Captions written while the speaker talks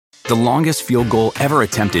The longest field goal ever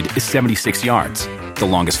attempted is 76 yards. The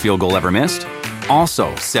longest field goal ever missed?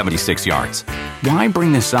 Also 76 yards. Why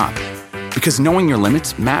bring this up? Because knowing your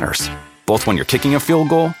limits matters, both when you're kicking a field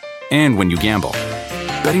goal and when you gamble.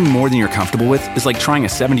 Betting more than you're comfortable with is like trying a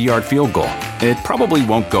 70-yard field goal. It probably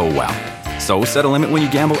won't go well. So set a limit when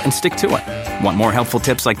you gamble and stick to it. Want more helpful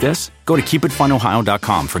tips like this? Go to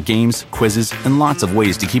keepitfunohio.com for games, quizzes, and lots of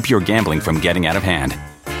ways to keep your gambling from getting out of hand.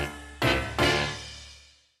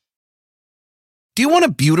 Do you want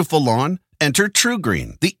a beautiful lawn? Enter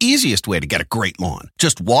TruGreen, the easiest way to get a great lawn.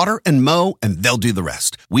 Just water and mow, and they'll do the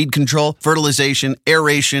rest. Weed control, fertilization,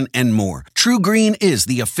 aeration, and more. TruGreen is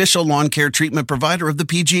the official lawn care treatment provider of the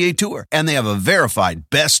PGA Tour, and they have a verified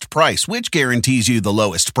best price, which guarantees you the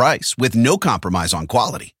lowest price with no compromise on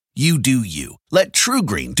quality. You do you. Let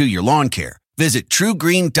TruGreen do your lawn care. Visit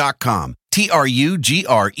TruGreen.com,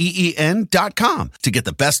 TruGreen.com, to get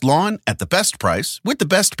the best lawn at the best price with the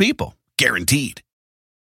best people. Guaranteed.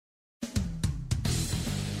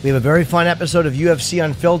 We have a very fun episode of UFC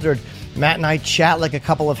Unfiltered. Matt and I chat like a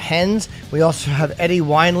couple of hens. We also have Eddie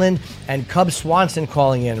Wineland and Cub Swanson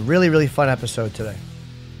calling in. Really, really fun episode today.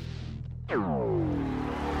 He may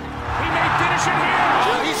finish it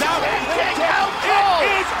here. He's out. It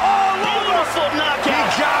is all over.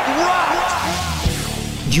 Knockout. He got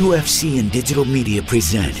rocked. UFC and Digital Media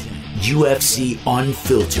present UFC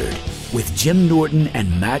Unfiltered with Jim Norton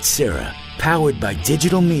and Matt Serra, powered by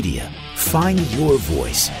Digital Media. Find your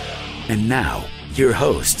voice. And now, your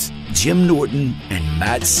hosts, Jim Norton and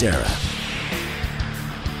Matt Serra.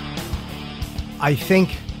 I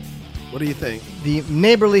think... What do you think? The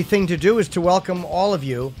neighborly thing to do is to welcome all of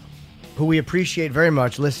you, who we appreciate very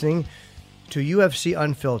much, listening to UFC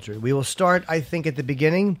Unfiltered. We will start, I think, at the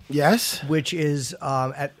beginning. Yes. Which is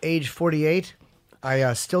at age 48.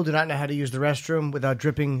 I still do not know how to use the restroom without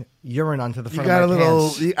dripping urine onto the front of my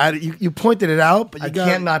pants. You pointed it out, but I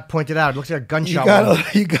can't not point it out. It looks like a gunshot wound.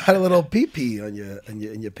 You got a little pee-pee on your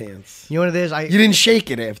pants. You know what it is? You didn't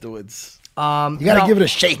shake it afterwards. You got to give it a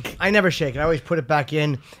shake. I never shake it. I always put it back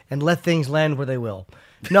in and let things land where they will.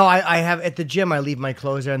 No, I have at the gym. I leave my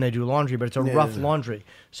clothes there and they do laundry, but it's a rough laundry,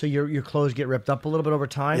 so your clothes get ripped up a little bit over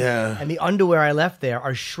time. Yeah. And the underwear I left there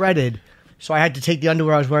are shredded. So I had to take the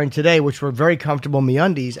underwear I was wearing today, which were very comfortable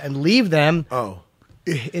MeUndies, and leave them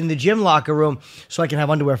in the gym locker room so I can have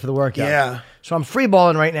underwear for the workout. Yeah. So I'm free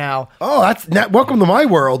balling right now. Oh, welcome to my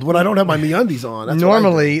world when I don't have my MeUndies on. That's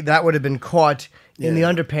Normally, that would have been caught in the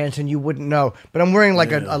underpants and you wouldn't know. But I'm wearing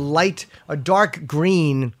like a dark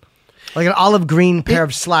green, like an olive green pair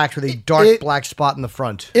of slacks with a dark black spot in the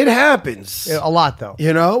front. It happens. A lot, though.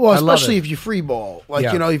 You know? Well, especially if you free ball. Like,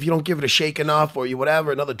 Yeah. you know, if you don't give it a shake enough or you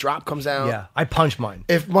whatever, another drop comes out. Yeah, I punch mine.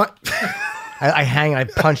 If my... I hang and I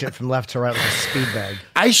punch it from left to right like a speed bag.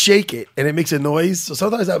 I shake it and it makes a noise. So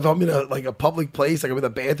sometimes if I'm in a public place, like I'm in the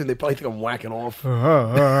bathroom, they probably think I'm whacking off.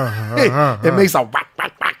 It makes a whack,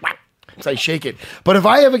 whack, whack, whack. So I shake it. But if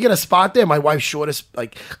I ever get a spot there, my wife's shortest,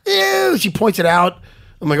 like, she points it out.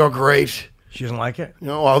 I'm like, oh, great. She doesn't like it? You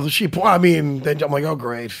know, well, then I'm like, oh,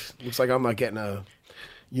 great. Looks like I'm not getting a,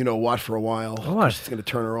 you know what, for a while. What? It's going to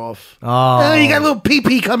turn her off. Oh. You got a little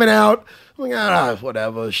pee-pee coming out. I'm like,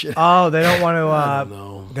 whatever. Shit. Oh, they don't want to.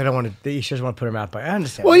 No. They don't want to. She doesn't want to put her mouth by. I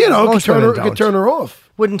understand. Well, you know, Most could women don't. turn her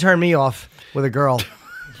off. Wouldn't turn me off with a girl.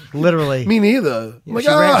 Literally. Me neither. I'm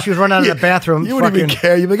like, she was running out of the bathroom. You wouldn't even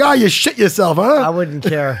care. You'd be like, you shit yourself, huh? I wouldn't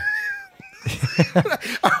care.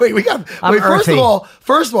 Wait, first earthy. of all,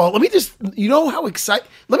 let me just, you know how excited,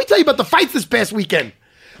 let me tell you about the fights this past weekend.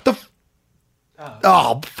 Fuck.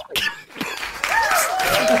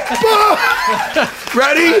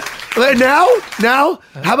 Ready? Now,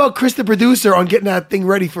 how about Chris the producer on getting that thing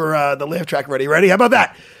ready for the laugh track ready? Ready? How about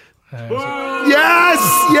that? Yes!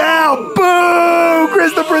 Yeah! Boo!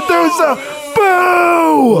 Chris the producer!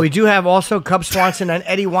 Boo! We do have also Cub Swanson and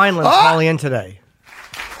Eddie Wineland calling in today.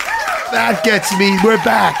 That gets me. We're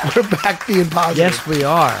back. We're back being positive. Yes, we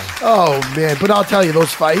are. Oh, man. But I'll tell you,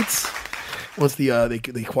 those fights, once they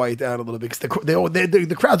quiet down a little bit, because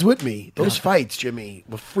the crowd's with me. Those fights, Jimmy,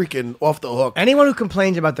 were freaking off the hook. Anyone who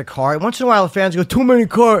complains about the card, once in a while the fans go, too many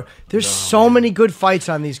cards. There's so many good fights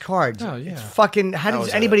on these cards. Oh, yeah. It's fucking, how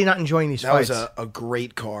is anybody not enjoying these fights? That was a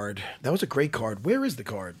great card. That was a great card. Where is the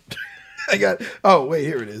card? Wait,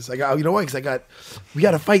 here it is. You know what? Because we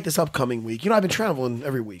got to fight this upcoming week. You know, I've been traveling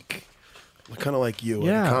every week. Kind of like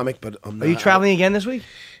you, I'm a comic, but I'm not. Are you traveling again this week?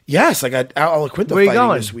 Yes, I got Al Quinta Where are you fighting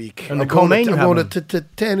going? this week. In the I'm going co-main to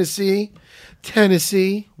Tennessee.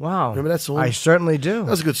 Tennessee. Wow. Remember that song? I certainly do.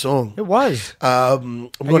 That was a good song. It was. I'm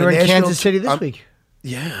and going you were to in Kansas City this week.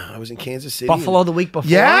 Yeah, I was in Kansas City. Buffalo the week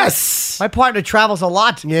before. Yes. My partner travels a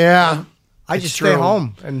lot. Yeah. I just stay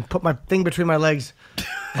home and put my thing between my legs.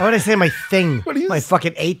 Why would I say my thing? What are you my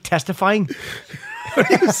fucking 8 testifying? What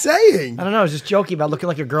are you saying? I don't know. I was just joking about looking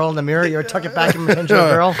like a girl in the mirror. You ever tuck it back and pretend you're a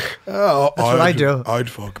girl? Oh, That's what I do. I'd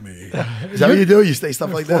fuck me. Is that what you do? You say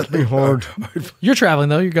stuff like that? me hard. You're traveling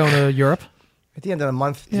though. You're going to Europe. At the end of the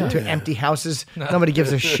month, to empty houses. Nobody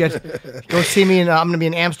gives a shit. Go see me, and I'm going to be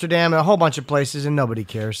in Amsterdam and a whole bunch of places, and nobody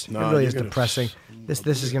cares. It really is depressing. This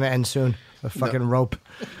is going to end soon. A fucking rope.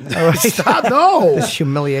 All right. Stop! No. This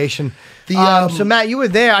humiliation. So Matt, you were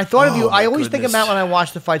there. I thought of you. I always think of Matt when I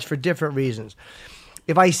watch the fights for different reasons.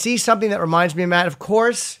 If I see something that reminds me of Matt, of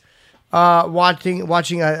course, watching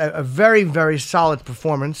a very, very solid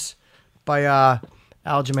performance by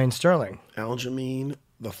Aljamain Sterling. Aljamain,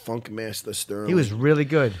 the Funk Master Sterling. He was really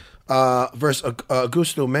good. Versus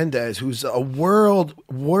Augusto Mendes, who's a world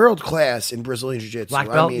class in Brazilian Jiu-Jitsu. Black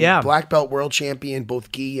belt, yeah. Black belt world champion,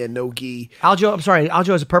 both gi and no gi.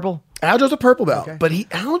 Aljo is a purple? Aljo's a purple belt. Okay. But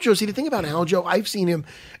Aljo, see the thing about Aljo, I've seen him.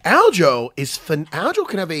 Aljo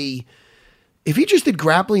can have if he just did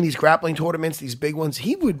grappling, these grappling tournaments, these big ones,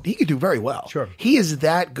 he could do very well. Sure. He is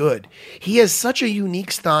that good. He has such a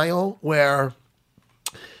unique style where,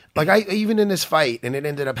 like even in this fight, and it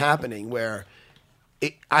ended up happening where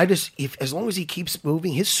as long as he keeps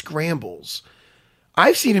moving, his scrambles,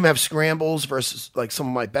 I've seen him have scrambles versus like some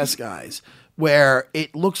of my best guys where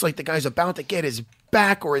it looks like the guy's about to get his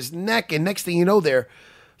back or his neck, and next thing you know, they're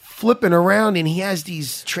flipping around, and he has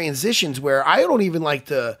these transitions where I don't even like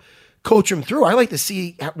to coach him through. I like to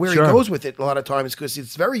see where he goes with it a lot of times because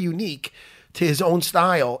it's very unique to his own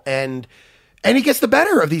style, and he gets the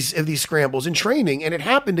better of these scrambles in training. And it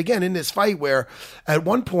happened again in this fight where at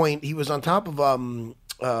one point he was on top of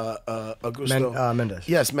Augusto Mendes.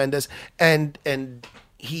 Yes, Mendes, and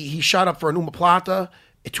he shot up for an omoplata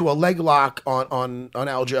to a leg lock on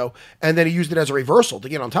Aljo, and then he used it as a reversal to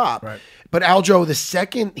get on top. Right. But Aljo, the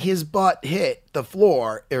second his butt hit the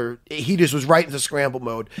floor, he just was right into scramble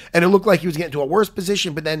mode, and it looked like he was getting to a worse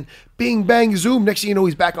position. But then, bing, bang, zoom. Next thing you know,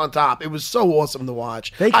 he's back on top. It was so awesome to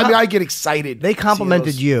watch. I get excited. They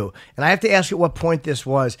complimented you, and I have to ask you at what point this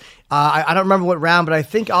was. I don't remember what round, but I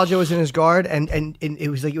think Aljo was in his guard, and it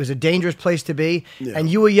was like it was a dangerous place to be. Yeah. And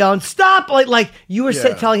you were yelling, "Stop!" Like you were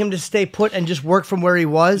telling him to stay put and just work from where he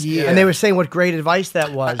was. Yeah. And they were saying what great advice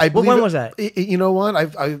that was. When was that? You know what?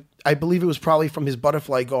 I believe it was probably from his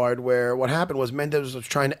butterfly guard, where what happened was Mendes was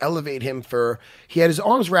trying to elevate him he had his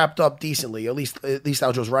arms wrapped up decently, at least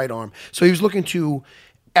Aljo's right arm. So he was looking to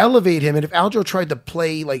elevate him, and if Aljo tried to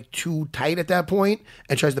play like too tight at that point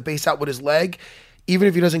and tries to base out with his leg, even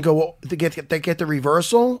if he doesn't go to get the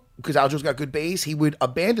reversal, because Aljo's got good base, he would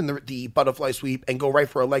abandon the butterfly sweep and go right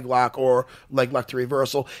for a leg lock or leg lock to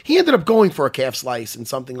reversal. He ended up going for a calf slice and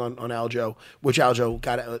something on Aljo, which Aljo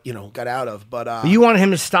got out of. But you wanted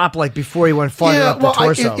him to stop like before he went farther up the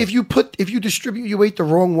torso. If you distribute your weight the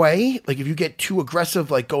wrong way, like if you get too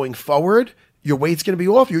aggressive, like going forward, your weight's going to be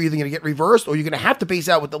off. You're either going to get reversed or you're going to have to base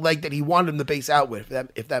out with the leg that he wanted him to base out with.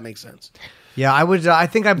 If that makes sense. Yeah, I would. I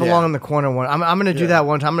think I belong in the corner one. I'm going to do that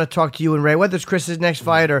one time. I'm going to talk to you and Ray, whether it's Chris's next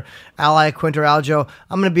fight or Ally Quint or Aljo.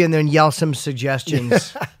 I'm going to be in there and yell some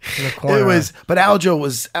suggestions in the corner. But Aljo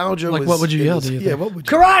was. Like, what would you yell? Do you think? What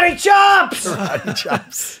would you? Karate chops. Karate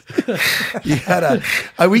chops. You gotta.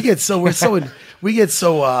 We're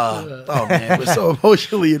so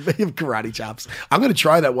emotionally involved. Karate chops. I'm going to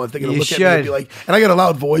try that one. They're going to look at me and be like, and I got a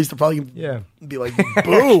loud voice to probably be like,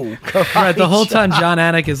 boo. Right. The whole time John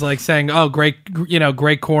Anik is like saying, "Oh,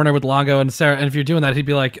 great corner with Longo and Sarah." And if you're doing that, he'd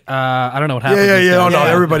be like, "I don't know what happened." Yeah. Oh no,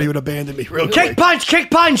 everybody would abandon me real quick.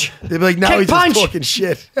 Kick punch. They'd be like, "Now he's just talking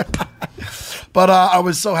shit." But I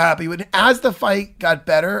was so happy as the fight got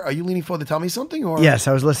better. Are you leaning forward to tell me something? Or yes,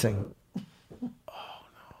 I was listening.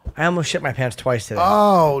 I almost shit my pants twice today.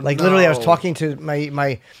 Oh, literally, I was talking to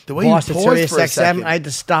my boss at Sirius XM. I had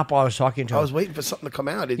to stop while I was talking to him. I was waiting for something to come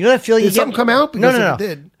out. You know that feeling did something come out? Because no. It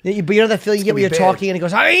did. But you know that feeling you get when you're talking and it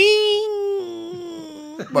goes, you're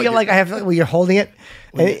like, when you're holding it.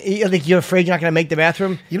 And you're afraid you're not going to make the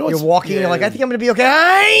bathroom. You're walking. You're like, I think I'm going to be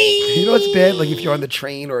okay. You know what's bad? Like if you're on the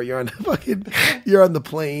train or you're on the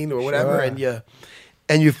plane or whatever,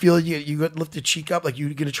 and you feel you lift the cheek up, like you're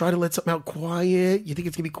going to try to let something out quiet. You think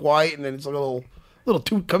it's going to be quiet, and then it's like a little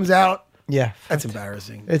toot comes out. Yeah, that's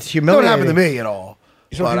embarrassing. It's humiliating. Don't happen to me at all.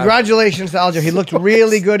 So congratulations to Aljo. He looked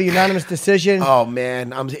really good. A unanimous decision. Oh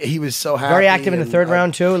man, he was so happy. Very active in the third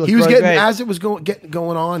round too. He was getting great. As it was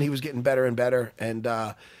going on. He was getting better and better and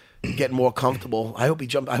getting more comfortable. I hope we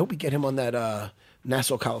get him on that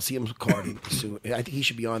Nassau Coliseum card soon. I think he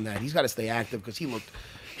should be on that. He's got to stay active because he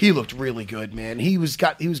looked really good, man. He was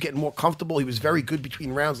getting more comfortable. He was very good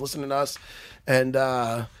between rounds, listening to us, and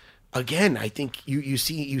again, I think you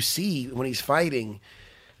see when he's fighting,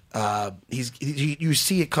 you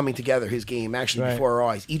see it coming together. His game actually before our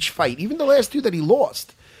eyes. Each fight, even the last 2 that he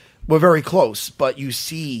lost, were very close. But you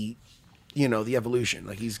see, the evolution.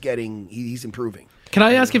 Like he's improving. Can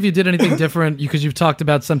I ask if you did anything different? Because you've talked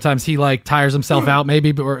about sometimes he like tires himself out,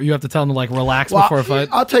 maybe, or you have to tell him to like relax before a fight.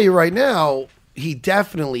 I'll tell you right now, he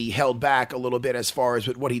definitely held back a little bit as far as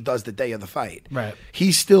what he does the day of the fight. Right.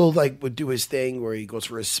 He still like would do his thing where he goes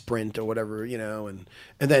for a sprint or whatever,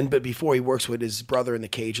 but before he works with his brother in the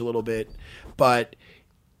cage a little bit, but.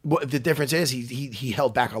 The difference is he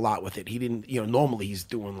held back a lot with it. He didn't, normally he's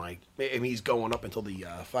doing he's going up until the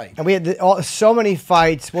fight. And we had so many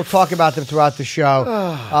fights. We'll talk about them throughout the show.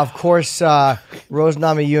 Of course, Rose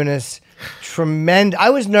Namajunas, tremendous. I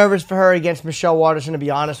was nervous for her against Michelle Waterson, to be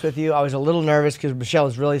honest with you. I was a little nervous because Michelle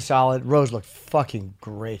was really solid. Rose looked fucking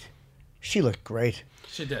great. She looked great.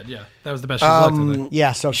 She did, yeah. That was the best she's looked, I think.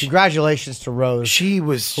 Yeah, so congratulations to Rose. She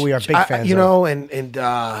was. Who we are big fans of. And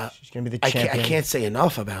she's going to be the champion. I can't say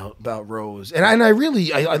enough about Rose. And I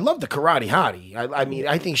really love the Karate Hottie. I mean,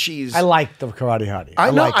 I think she's. I like the Karate Hottie.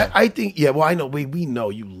 I know. I think, well, I know. We know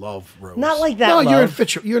you love Rose. Not like that. No, love.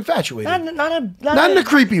 You're infatuated. Not in a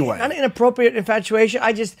creepy way. Not an inappropriate infatuation.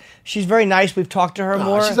 She's very nice. We've talked to her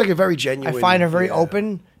more. She's like a very genuine. I find her very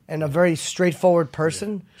open and a very straightforward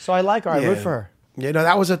person. So I like her. I root for her. Yeah, no,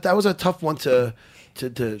 that was a tough one to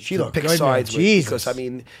pick sides with, because I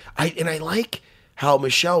mean, I like how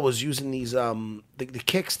Michelle was using these the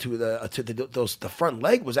kicks to the front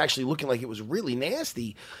leg was actually looking like it was really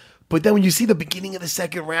nasty. But then when you see the beginning of the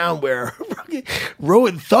second round where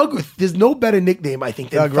Rowan Thug, there's no better nickname I think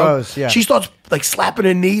than Thug Rose. Yeah, she starts like slapping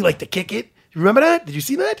her knee like to kick it. You remember that? Did you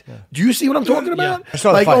see that? Yeah. Do you see what I'm talking about? I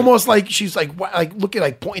saw the fight. Almost like she's like looking,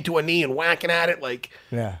 like pointing to her knee and whacking at it, like,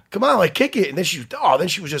 come on, like kick it. And then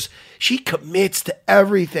she commits to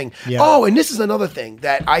everything. Yeah. Oh, and this is another thing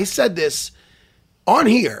that I said this on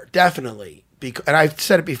here, definitely, and I've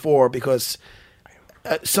said it before because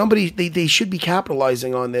they should be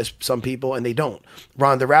capitalizing on this, some people, and they don't.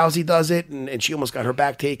 Ronda Rousey does it, and she almost got her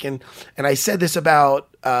back taken. And I said this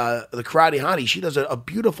about the Karate Hottie. She does a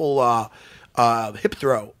beautiful hip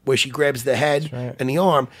throw where she grabs the head and the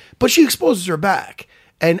arm, but she exposes her back.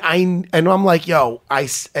 And I'm like, yo,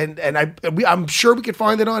 I'm sure we could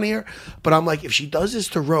find it on here, but I'm like, if she does this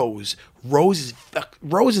to Rose is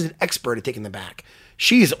an expert at taking the back.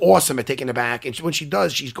 She is awesome at taking the back, and when she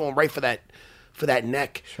does, she's going right for that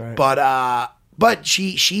neck. Right. But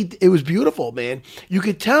it was beautiful, man. You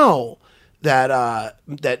could tell that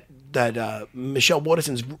Michelle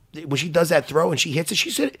Waterson's, when she does that throw and she hits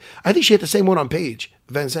it, I think she hit the same one on Paige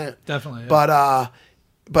Vincent. Definitely. Yeah.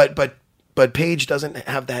 But Paige doesn't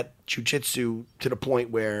have that jiu-jitsu to the point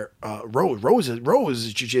where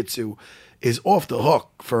Rose's jiu-jitsu is off the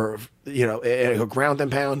hook for her ground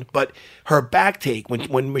and pound. But her back take,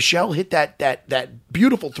 when Michelle hit that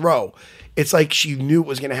beautiful throw, it's like she knew it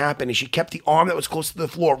was going to happen, and she kept the arm that was close to the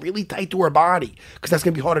floor really tight to her body because that's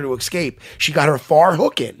going to be harder to escape. She got her far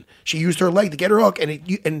hook in. She used her leg to get her hook,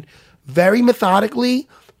 and very methodically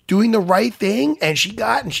doing the right thing, and she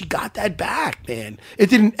got that back, man. It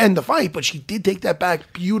didn't end the fight, but she did take that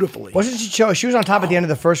back beautifully. Wasn't she? She was on top at the end of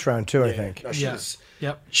the first round too, I think. No,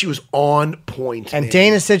 she was on point. And man.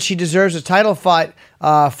 Dana said she deserves a title fight.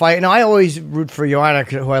 Now, I always root for Joanna,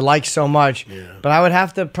 who I like so much, but I would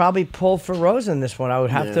have to probably pull for Rose in this one. I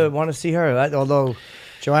would have to want to see her, although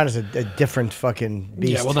Joanna's a different fucking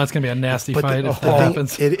beast. Yeah, well, that's going to be a nasty fight if that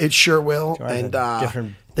happens. It sure will. Joanna's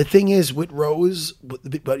and the thing is, with Rose,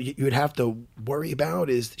 what you would have to worry about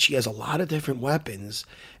is she has a lot of different weapons,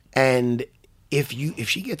 and if you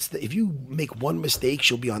make one mistake,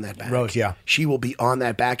 she'll be on that back. Rose, yeah. She will be on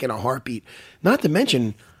that back in a heartbeat. Not to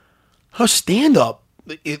mention her stand-up,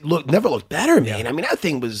 never looked better, man. I mean, that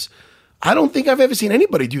thing was, I don't think I've ever seen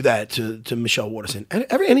anybody do that to Michelle Waterson.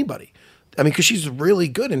 Anybody. I mean, because she's really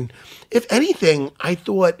good. And if anything, I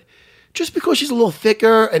thought, just because she's a little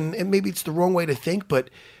thicker, and maybe it's the wrong way to think, but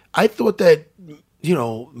I thought that,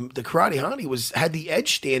 the Karate Hottie had the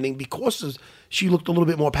edge standing because she looked a little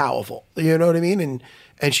bit more powerful. You know what I mean?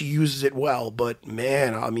 And she uses it well. But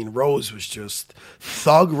man, I mean, Rose was just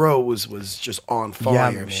Thug Rose was just on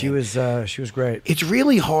fire. Yeah, man. she was great. It's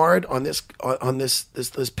really hard on this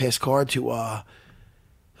past card to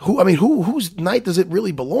whose night does it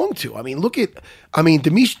really belong to? I mean,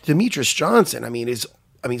 Demetrius Johnson. I mean, he's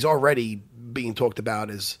already being talked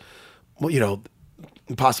about as,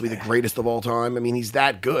 possibly the greatest of all time. I mean, he's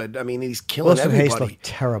that good. I mean, he's killing everybody. Hayes looked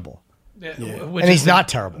terrible. And he's not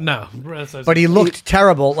terrible. No. But he looked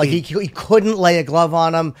terrible. Like he couldn't lay a glove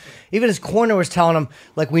on him. Even his corner was telling him,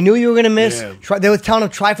 like, we knew you were going to miss. Yeah. They were telling him,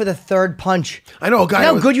 try for the third punch. I know a guy. You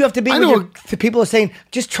know how good you have to be when people are saying,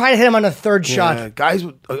 just try to hit him on the third shot.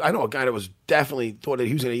 I know a guy that was definitely thought that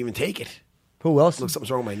he was going to even take it. Who else? Look,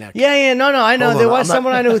 something's wrong with my neck. Yeah, no, I know. There was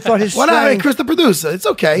someone I knew who thought his What strength. happened, Chris, the producer? It's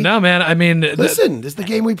okay. No, man. I mean, listen, this is the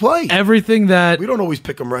game we play. Everything that we don't always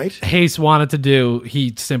pick them right. Hayes wanted to do,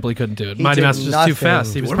 he simply couldn't do it. Mighty Mouse was just too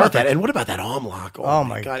fast. He was what about that? And what about that arm lock? Oh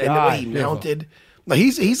my God! And the way he mounted. No,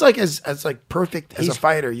 he's like as like perfect as a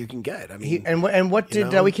fighter you can get. I mean, what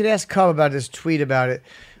did we could ask Cub about his tweet about it.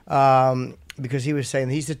 Because he was saying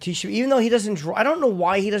he's the teacher, even though he doesn't draw. I don't know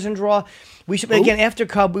why he doesn't draw. We should again after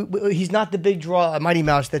Cub. He's not the big draw, Mighty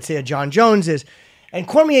Mouse that say a John Jones is, and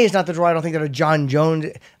Cormier is not the draw. I don't think that a John Jones,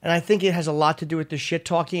 and I think it has a lot to do with the shit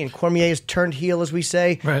talking. And Cormier has turned heel, as we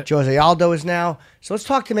say. Right. Jose Aldo is now. So let's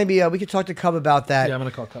talk to we could talk to Cub about that. Yeah, I'm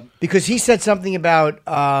gonna call Cub because he said something about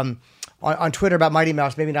on Twitter about Mighty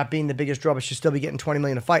Mouse maybe not being the biggest draw, but should still be getting $20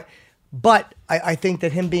 million a fight. But I think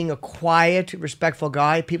that him being a quiet, respectful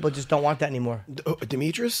guy, people just don't want that anymore.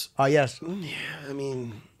 Demetrius? Yes. Yeah, I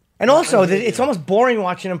mean... And also, it's almost boring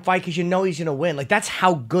watching him fight because you know he's going to win. Like, that's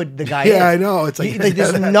how good the guy is. Yeah, I know. It's like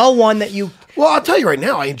there's no one that you... Well, I'll tell you right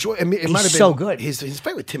now, I enjoy... I mean, it he's might have been so good. His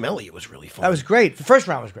fight with Tim Elliott was really fun. That was great. The first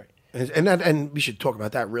round was great. And we should talk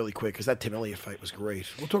about that really quick because that Tim Elliott fight was great.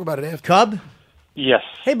 We'll talk about it after. Cub? Yes.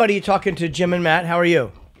 Hey, buddy, you're talking to Jim and Matt. How are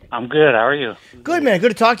you? I'm good. How are you? Good, man. Good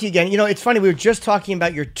to talk to you again. You know, it's funny. We were just talking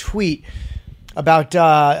about your tweet about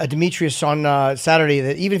Demetrius on Saturday,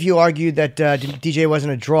 that even if you argued that DJ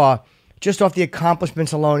wasn't a draw, just off the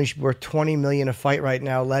accomplishments alone, he should be worth $20 million a fight right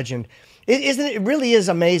now. Legend. It really is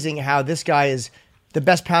amazing how this guy is the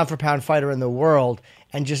best pound-for-pound fighter in the world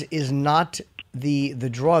and just is not the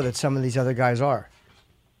draw that some of these other guys are.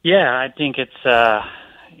 Yeah, I think it's,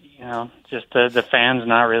 just the fans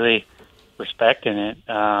not really respecting it.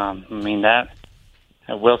 I mean, that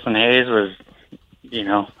Wilson Hayes was,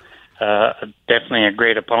 definitely a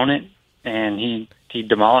great opponent, and he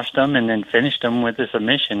demolished him and then finished him with a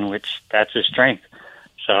submission, which that's his strength.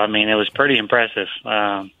 So, I mean, it was pretty impressive.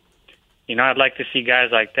 I'd like to see guys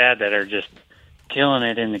like that are just killing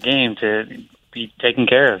it in the game to be taken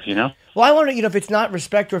care of, Well, I wonder, if it's not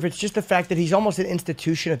respect or if it's just the fact that he's almost an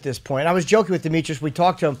institution at this point. I was joking with Demetrius. We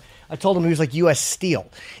talked to him. I told him he was like U.S. Steel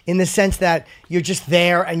in the sense that you're just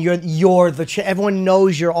there and you're the everyone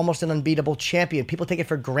knows you're almost an unbeatable champion. People take it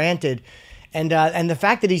for granted, and the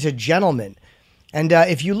fact that he's a gentleman. And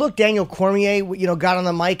if you look, Daniel Cormier, got on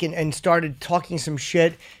the mic and started talking some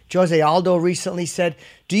shit. Jose Aldo recently said,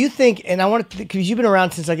 "Do you think?" And I want to, because you've been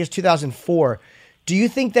around since I guess 2004. Do you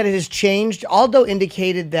think that it has changed? Aldo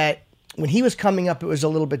indicated that when he was coming up, it was a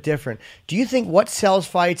little bit different. Do you think what sells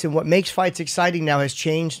fights and what makes fights exciting now has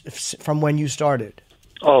changed from when you started?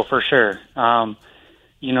 Oh, for sure. When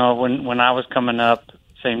I was coming up,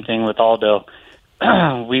 same thing with Aldo.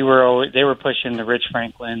 They were pushing the Rich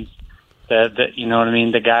Franklins,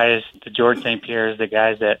 the guys, the George St. Pierre's, the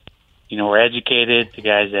guys that were educated, the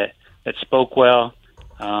guys that spoke well,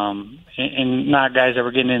 and not guys that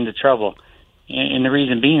were getting into trouble. And the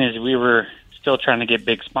reason being is we were still trying to get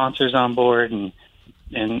big sponsors on board and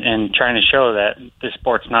trying to show that this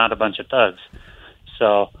sport's not a bunch of thugs.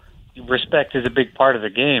 So respect is a big part of the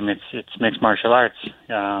game. It's mixed martial arts.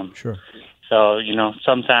 Sure. So,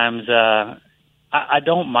 sometimes I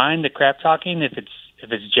don't mind the crap talking if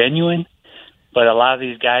it's genuine, but a lot of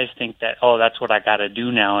these guys think that, that's what I got to do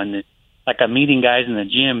now. And I'm meeting guys in the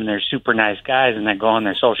gym and they're super nice guys and I go on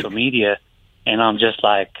their social media and I'm just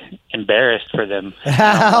like embarrassed for them.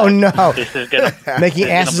 Oh no! This is gonna making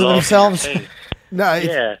asses of themselves. No,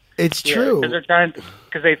 it's true.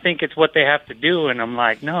 Because they think it's what they have to do, and I'm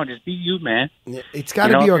like, no, just be you, man. It's got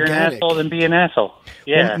to be if organic. You're an asshole, then be an asshole.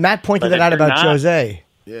 Yeah. Well, Matt pointed that out about Jose.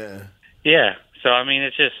 Yeah. Yeah. So I mean,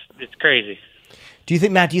 it's crazy. Do you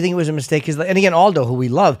think it was a mistake? And again, Aldo, who we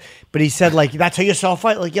love, but he said that's how you sell a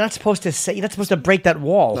fight. Like you're not supposed to break that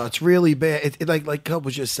wall. No, it's really bad. Like Cub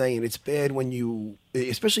was just saying, it's bad when you,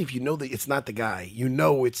 especially if you know that it's not the guy.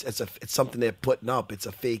 It's something they're putting up. It's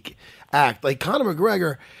a fake act. Like Conor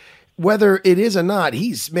McGregor, whether it is or not,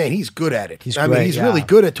 he's good at it. He's really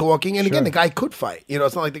good at talking. And again, the guy could fight.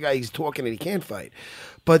 It's not like the guy he's talking and he can't fight.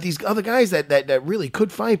 But these other guys that really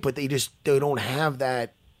could fight, but they don't have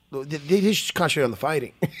that. They just concentrate on the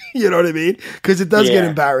fighting. You know what I mean? Because it does get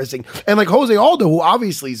embarrassing. And like Jose Aldo, who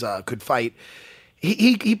obviously could fight,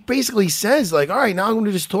 he basically says, like, all right, now I'm going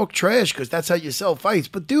to just talk trash because that's how you sell fights.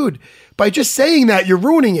 But, dude, by just saying that, you're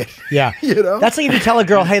ruining it. Yeah. You know? That's like if you tell a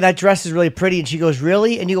girl, hey, that dress is really pretty, and she goes,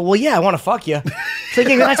 really? And you go, well, yeah, I want to fuck you. It's like,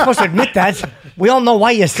 you're not supposed to admit that. We all know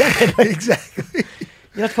why you said it. Exactly.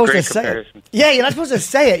 You're not supposed Great to say comparison. it. Yeah, you're not supposed to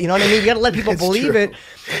say it. You know what I mean? You got to let people believe true. it.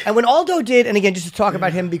 And when Aldo did, and again, just to talk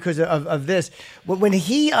about him because of this, when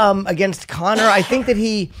he against Conor, I think that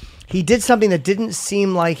he did something that didn't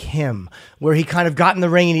seem like him, where he kind of got in the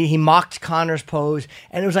ring and he mocked Conor's pose,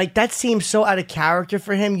 and it was like that seemed so out of character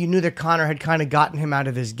for him. You knew that Conor had kind of gotten him out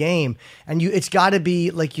of his game, and it's got to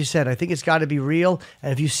be like you said. I think it's got to be real.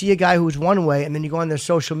 And if you see a guy who's one way, and then you go on their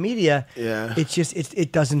social media, it's just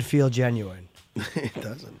it doesn't feel genuine. It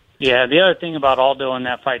doesn't. Yeah, the other thing about Aldo in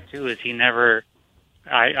that fight, too, is he never,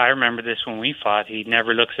 I remember this when we fought, he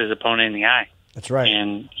never looks his opponent in the eye. That's right.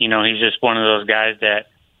 And, he's just one of those guys that,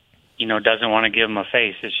 doesn't want to give him a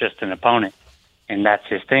face. It's just an opponent, and that's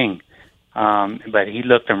his thing. But he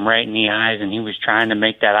looked him right in the eyes, and he was trying to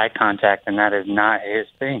make that eye contact, and that is not his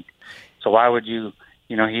thing. So why would you,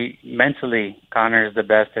 he mentally, Conor is the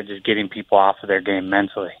best at just getting people off of their game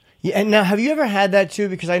mentally. Yeah, and now have you ever had that too?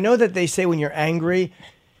 Because I know that they say when you're angry,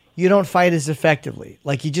 you don't fight as effectively.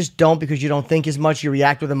 Like you just don't because you don't think as much. You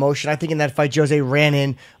react with emotion. I think in that fight, Jose ran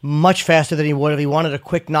in much faster than he would have. He wanted a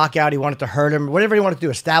quick knockout. He wanted to hurt him. Whatever he wanted to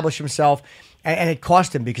do, establish himself, and it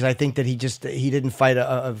cost him because I think that he didn't fight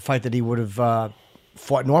a fight that he would have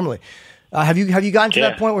fought normally. Have you gotten to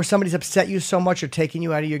that point where somebody's upset you so much or taken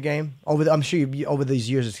you out of your game? I'm sure over these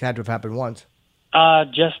years it's had to have happened once.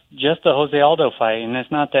 Just the Jose Aldo fight, and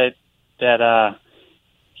it's not that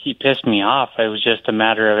he pissed me off. It was just a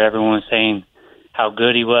matter of everyone saying how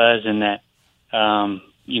good he was, and that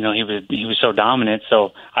he was so dominant.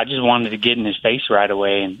 So I just wanted to get in his face right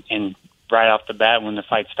away, and right off the bat when the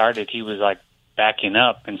fight started, he was like backing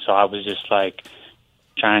up, and so I was just like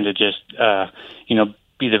trying to just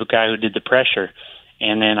be the guy who did the pressure,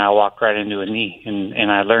 and then I walked right into a knee,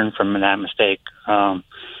 and I learned from that mistake.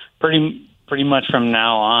 Pretty much from then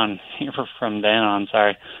on,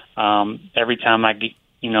 every time I get,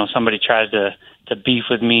 somebody tries to beef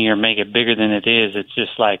with me or make it bigger than it is, it's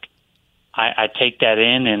just like I take that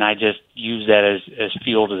in and I just use that as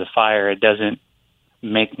fuel to the fire. It doesn't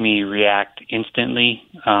make me react instantly.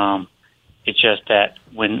 It's just that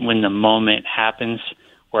when the moment happens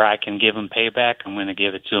where I can give them payback, I'm going to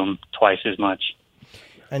give it to them twice as much.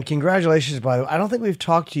 And congratulations, by the way. I don't think we've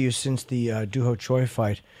talked to you since the Doo Ho Choi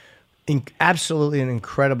fight. Absolutely an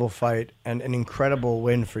incredible fight and an incredible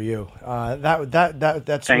win for you.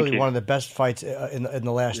 That's Thank really you. one of the best fights in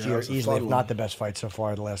the last year, it's a easily, fun if one. not the best fight so far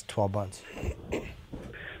in the last 12 months.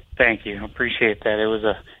 Thank you. Appreciate that. It was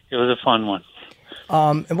a fun one.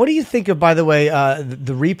 And what do you think of, by the way,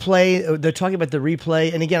 the replay? They're talking about the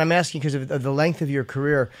replay. And again, I'm asking because of the length of your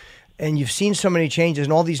career. And you've seen so many changes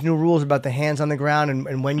and all these new rules about the hands on the ground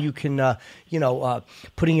and when you can,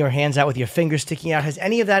 putting your hands out with your fingers sticking out. Has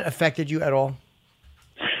any of that affected you at all?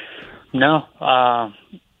 No,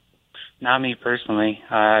 not me personally.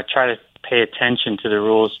 I try to pay attention to the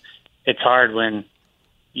rules. It's hard when,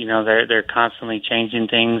 they're constantly changing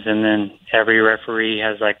things, and then every referee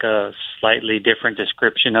has like a slightly different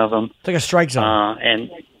description of them. It's like a strike zone.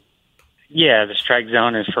 The strike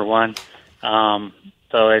zone is for one.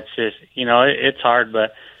 So it's just, it's hard,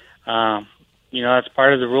 but, it's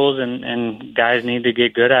part of the rules, and guys need to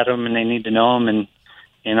get good at them, and they need to know them. And,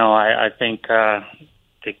 I think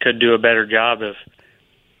they could do a better job of,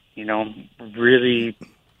 really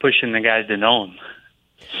pushing the guys to know them.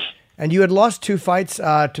 And you had lost 2 fights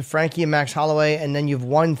to Frankie and Max Holloway, and then you've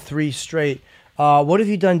won 3 straight. What have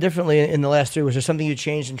you done differently in the last 3? Was there something you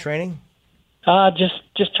changed in training?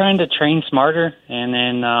 Just trying to train smarter, and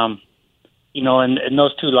then, in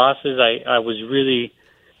those 2 losses, I was really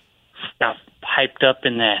got hyped up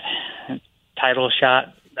in that title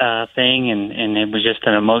shot thing, and it was just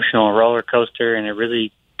an emotional roller coaster, and it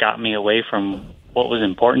really got me away from what was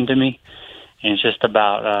important to me. And it's just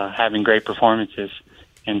about having great performances.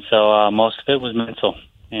 And so most of it was mental,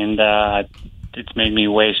 and it's made me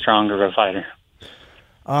way stronger of a fighter.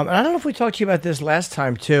 And I don't know if we talked to you about this last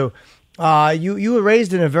time, too. You were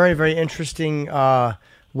raised in a very, very interesting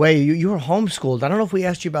way. You were homeschooled. I don't know if we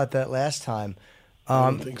asked you about that last time.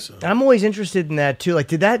 I don't think so. And I'm always interested in that, too. Like,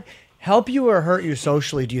 did that help you or hurt you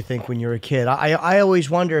socially, do you think, when you were a kid? I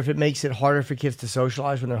always wonder if it makes it harder for kids to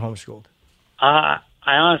socialize when they're homeschooled. I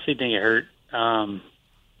honestly think it hurt,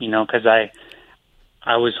 because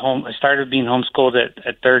I was home. I started being homeschooled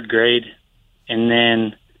at 3rd grade, and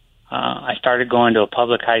then I started going to a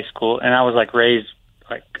public high school, and I was like raised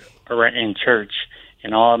like in church,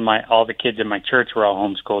 and all the kids at my church were all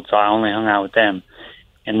homeschooled, so I only hung out with them.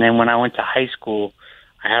 And then when I went to high school,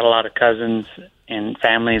 I had a lot of cousins and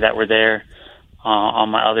family that were there on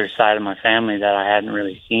my other side of my family that I hadn't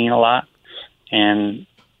really seen a lot, and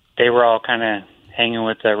they were all kind of hanging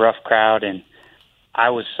with the rough crowd, and I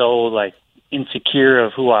was so like insecure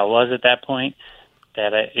of who I was at that point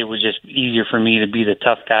that it was just easier for me to be the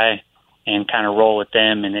tough guy and kind of roll with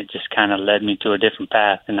them, and it just kind of led me to a different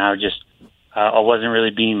path, and I wasn't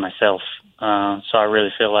really being myself. So I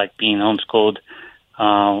really feel like being homeschooled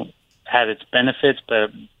had its benefits,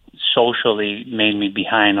 but socially made me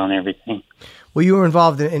behind on everything. Well, you were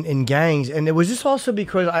involved in gangs, and was this also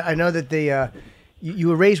because I know that you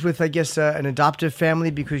were raised with, I guess, an adoptive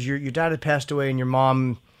family because your dad had passed away and your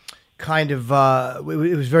mom kind of,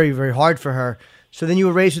 it was very, very hard for her. So then you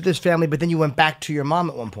were raised with this family, but then you went back to your mom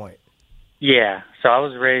at one point. Yeah, so I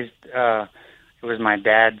was raised, it was my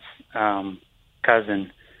dad's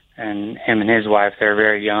cousin, and him and his wife, they were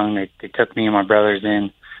very young. They took me and my brothers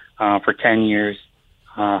in for 10 years,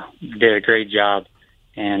 did a great job,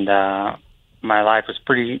 and my life was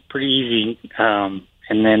pretty easy, and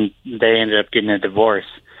then they ended up getting a divorce,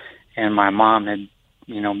 and my mom had,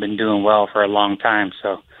 been doing well for a long time,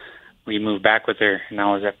 so we moved back with her, and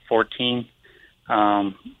I was at 13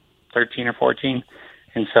 or 14,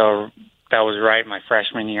 and so that was right my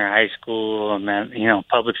freshman year of high school, and then,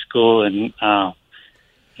 public school, and my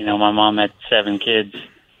mom had 7 kids,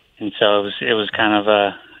 and so it was kind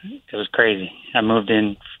of it was crazy. I moved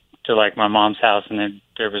in to like my mom's house, and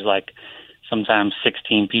there was like sometimes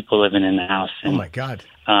 16 people living in the house. And, oh my God!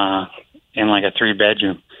 In like a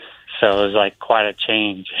 3-bedroom, so it was like quite a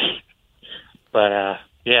change. But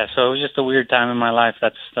yeah, so it was just a weird time in my life.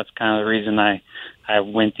 That's kind of the reason I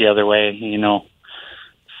went the other way.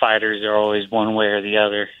 Fighters are always one way or the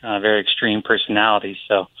other. Very extreme personalities.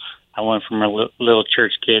 So I went from a little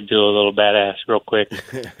church kid to a little badass real quick.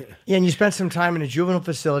 Yeah, and you spent some time in a juvenile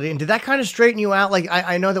facility. And did that kind of straighten you out? Like,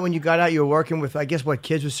 I know that when you got out, you were working with, I guess,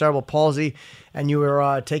 kids with cerebral palsy, and you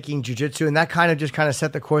were taking jiu-jitsu, and that kind of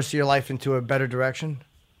set the course of your life into a better direction?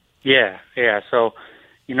 Yeah. So,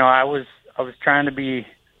 I was trying to be,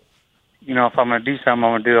 if I'm going to do something,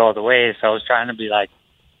 I'm going to do it all the way. So I was trying to be like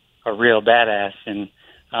a real badass, and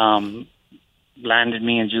landed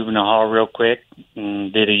me in juvenile hall real quick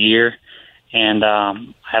and did a year, and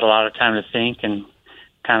had a lot of time to think and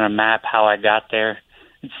kind of map how I got there.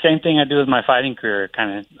 It's the same thing I do with my fighting career,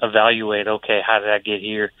 kind of evaluate, okay, how did I get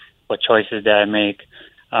here? What choices did I make?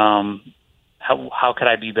 How could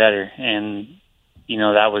I be better? And,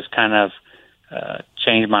 that was kind of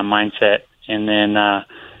changed my mindset. And then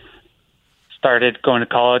started going to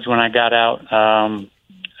college when I got out,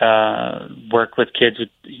 worked with kids with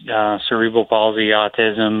cerebral palsy,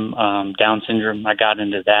 autism, Down syndrome. I got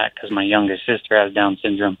into that because my youngest sister has Down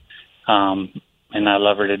syndrome, and I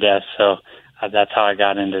love her to death. So that's how I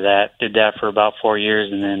got into that. Did that for about 4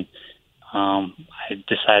 years, and then I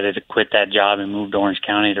decided to quit that job and move to Orange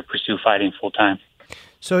County to pursue fighting full time.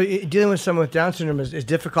 So dealing with someone with Down syndrome is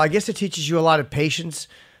difficult. I guess it teaches you a lot of patience,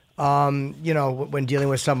 when dealing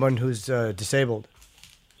with someone who's disabled.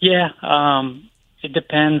 Yeah. It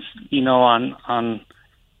depends, on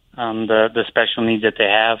the special needs that they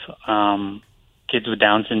have. Kids with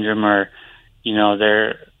Down syndrome are,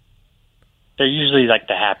 they're usually like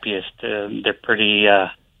the happiest. They're pretty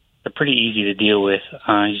easy to deal with.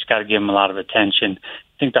 You just got to give them a lot of attention.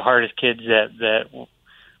 I think the hardest kids that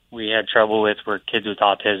we had trouble with were kids with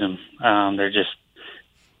autism. They're just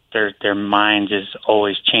their mind is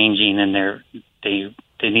always changing, and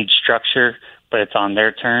they need structure, but it's on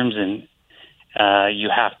their terms, and you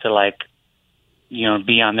have to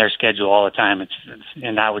be on their schedule all the time.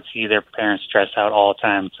 And I would see their parents stress out all the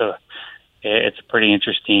time. So it's a pretty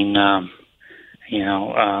interesting,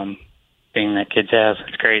 thing that kids have.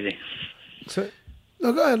 It's crazy. So,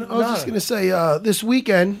 no, go ahead. I was just going to say, this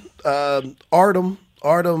weekend, Artem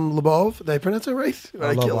Lobov, did I pronounce it right?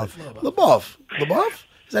 Lobov.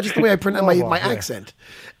 Is that just the way I pronounce my accent?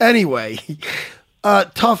 Anyway.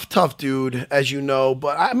 Tough dude, as you know.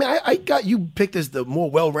 But I got you picked as the more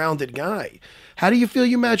well-rounded guy. How do you feel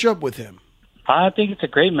you match up with him? I think it's a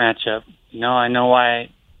great matchup. I know why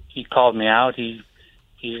he called me out. He's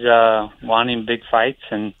wanting big fights,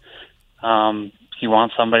 and he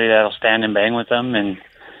wants somebody that'll stand and bang with him, and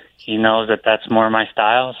he knows that that's more my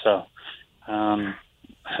style. So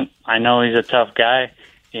I know he's a tough guy.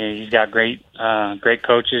 He's got great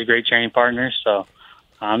coaches, great training partners. So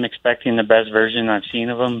I'm expecting the best version I've seen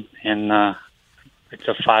of him, and it's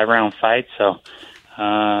a 5-round fight, so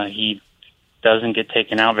he doesn't get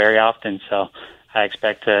taken out very often. So I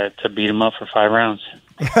expect to beat him up for 5 rounds.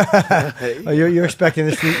 Oh, you're expecting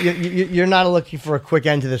this. You're not looking for a quick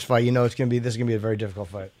end to this fight. You know this is gonna be a very difficult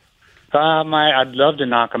fight. I'd love to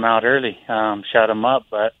knock him out early, shut him up,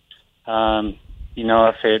 but you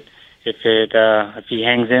know, if he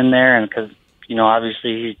hangs in there, and because you know,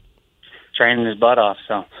 obviously he's training his butt off,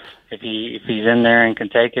 so if he's in there and can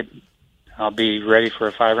take it, I'll be ready for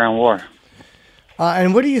a 5-round war.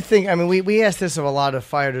 And what do you think? I mean, we asked this of a lot of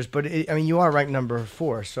fighters, but I mean, you are ranked number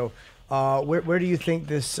 4. So, where do you think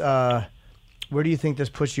this? Where do you think this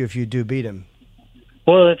puts you if you do beat him?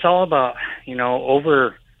 Well, it's all about, you know,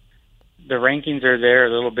 over the rankings are there a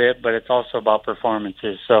little bit, but it's also about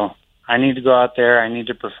performances. So I need to go out there. I need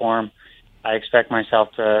to perform. I expect myself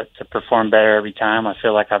to perform better every time. I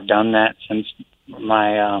feel like I've done that since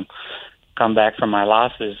my comeback from my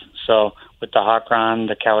losses. So with the Hakran,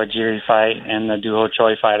 the Kawajiri fight, and the Doo Ho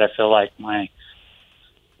Choi fight, I feel like my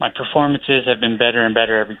performances have been better and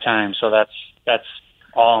better every time. So that's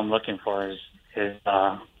all I'm looking for is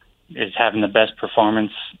having the best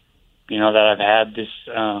performance, you know, that I've had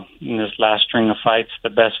in this last string of fights, the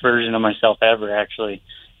best version of myself ever, actually.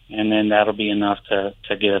 And then that'll be enough to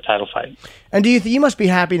get a title fight. And do you must be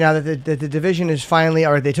happy now that the division is finally,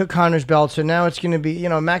 or they took Conor's belt, so now it's going to be, you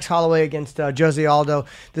know, Max Holloway against Jose Aldo.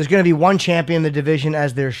 There's going to be one champion in the division,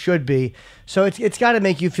 as there should be. So it's got to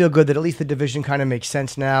make you feel good that at least the division kind of makes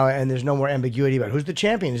sense now, and there's no more ambiguity about who's the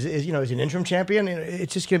champion. Is an interim champion?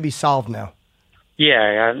 It's just going to be solved now.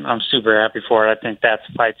 Yeah, I'm super happy for it. I think that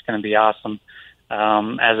fight's going to be awesome.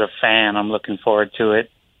 As a fan, I'm looking forward to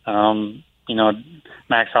it. You know,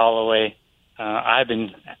 Max Holloway, I've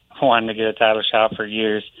been wanting to get a title shot for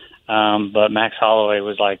years, but Max Holloway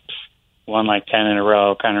was won 10 in a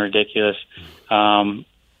row, kind of ridiculous.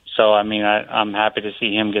 So, I mean, I'm happy to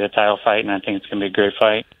see him get a title fight, and I think it's going to be a great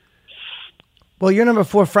fight. Well, you're number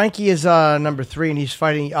 4. Frankie is number 3, and he's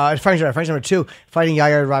fighting. Frank's number 2, fighting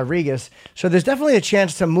Yair Rodriguez. So there's definitely a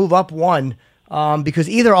chance to move up one, because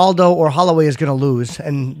either Aldo or Holloway is going to lose,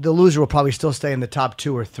 and the loser will probably still stay in the top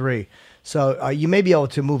 2 or 3. So you may be able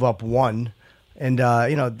to move up one, and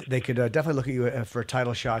you know, they could definitely look at you for a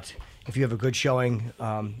title shot if you have a good showing.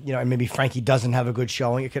 You know, and maybe Frankie doesn't have a good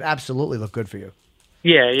showing. It could absolutely look good for you.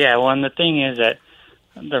 Yeah. Well, and the thing is that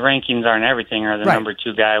the rankings aren't everything, or the number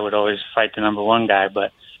 2 guy would always fight the number 1 guy.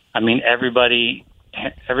 But I mean, everybody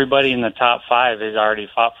in the top 5 has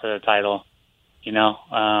already fought for the title. You know,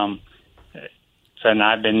 so and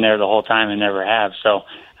I've been there the whole time and never have. So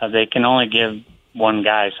they can only give one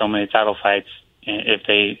guy so many title fights if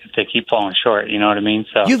they keep falling short. You know what I mean?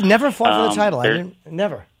 So you've never fought for the title.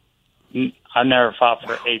 Never. I've never fought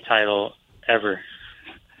for a title ever.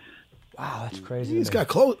 Wow, that's crazy. He's got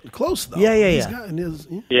close though. Yeah. He's gotten his,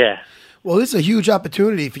 yeah. Well, this is a huge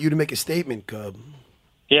opportunity for you to make a statement, Cub.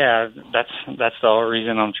 Yeah, that's the whole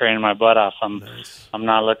reason I'm training my butt off. I'm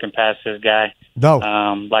not looking past this guy. No.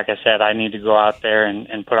 Like I said, I need to go out there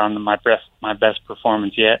and put on my best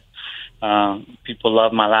performance yet. People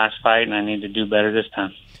love my last fight, and I need to do better this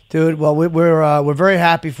time. Dude, well, we're very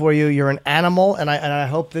happy for you. You're an animal, and I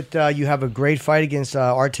hope that you have a great fight against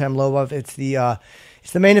Artem Lobov. It's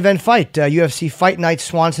the main event fight, UFC Fight Night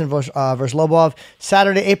Swanson versus Lobov,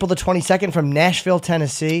 Saturday, April the 22nd from Nashville,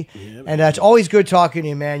 Tennessee. Yeah, and it's always good talking to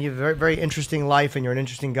you, man. You have a very, very interesting life, and you're an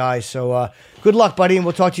interesting guy. So good luck, buddy, and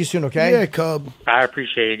we'll talk to you soon, okay? Yeah, Cub. I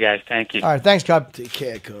appreciate you guys. Thank you. All right, thanks, Cub. Take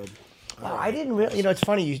care, Cub. Wow, I didn't really, it's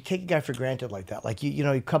funny, you take a guy for granted like that. Like,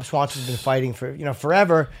 Cub Swanson's been fighting for,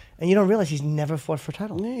 forever, and you don't realize he's never fought for a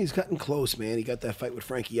title. Yeah, he's gotten close, man. He got that fight with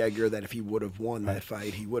Frankie Edgar that if he would have won that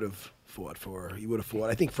fight, he would have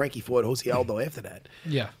fought. I think Frankie fought Jose Aldo after that.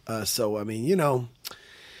 Yeah. So, I mean,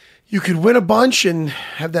 you could win a bunch and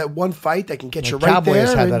have that one fight that can get you right Cowboys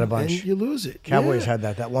there. Had that a bunch. And you lose it. Cowboys had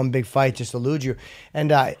that one big fight just elude you. And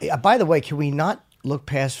by the way, can we not look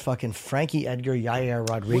past fucking Frankie Edgar, Yair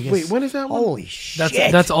Rodriguez? Wait, when is that one? Holy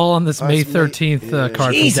shit. That's all on this May 13th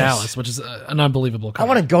card Jesus. from Dallas, which is an unbelievable card.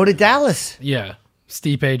 I want to go to Dallas. Yeah.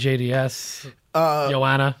 Stipe, JDS,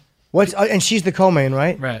 Joanna. And she's the co-main,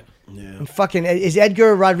 right? Right. Yeah. And fucking, is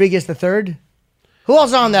Edgar Rodriguez the third? Who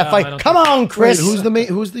else on that fight? Come on, Chris. Wait, who's the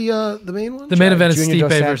main one? The main event is Junior Stipe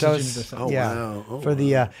Dos versus Santos. Junior Dos Santos. Oh, Yeah. wow. Oh, for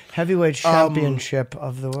the heavyweight championship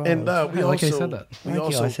of the world. And I like how you said that.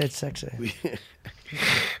 Thank you. I said sexy.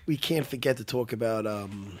 We can't forget to talk about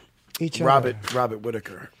Each Robert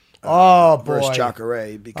Whittaker. Versus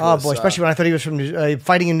Jacare. Because, especially when I thought he was from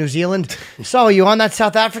fighting in New Zealand. So, are you on that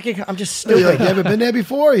South African? I'm just stupid. Never been there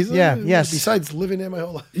before. Yes. Besides living there my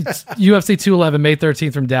whole life. It's UFC 211, May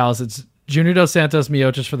 13th from Dallas. It's Junior Dos Santos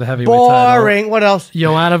Miocic for the heavyweight title. Boring. What else?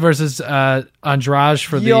 Joanna versus Andrade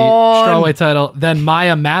for the strawweight title. Then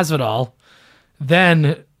Maya Masvidal.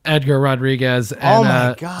 Then Edgar Rodriguez and Oh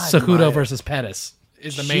my God, Cejudo versus Pettis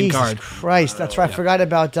is the main Jesus card. Christ, that's right. I forgot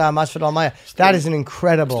about Masvidal Maia. That is an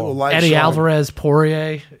incredible. Eddie Alvarez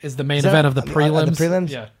Poirier is the main event of the prelims. The prelims?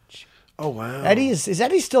 Yeah. Oh wow. Eddie is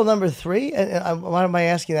Eddie still number 3? Why am I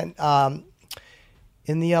asking that?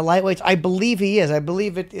 In the lightweights, I believe he is. I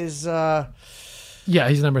believe it is. Yeah,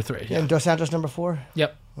 he's number 3. Yeah. And Dos Santos number 4.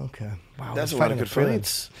 Yep. Okay. Wow. That's a he's lot of fighting good the prelims.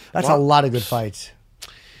 fights. That's Wow. a lot of good fights.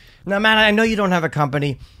 Now, Matt, I know you don't have a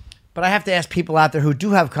company, but I have to ask people out there who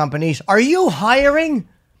do have companies: are you hiring?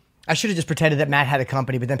 I should have just pretended that Matt had a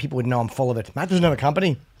company, but then people would know I'm full of it. Matt doesn't have a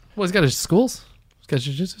company. Well, he's got his schools. He's got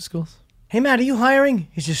jiu-jitsu schools. Hey, Matt, are you hiring?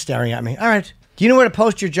 He's just staring at me. All right. Do you know where to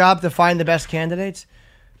post your job to find the best candidates?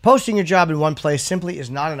 Posting your job in one place simply is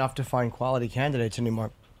not enough to find quality candidates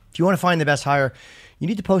anymore. If you want to find the best hire, you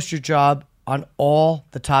need to post your job on all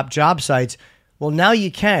the top job sites. Well, now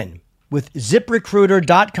you can with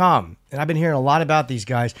ZipRecruiter.com. And I've been hearing a lot about these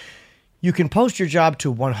guys. You can post your job to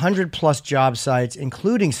 100 plus job sites,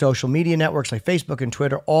 including social media networks like Facebook and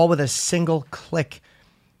Twitter, all with a single click.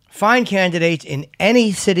 Find candidates in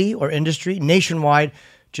any city or industry nationwide.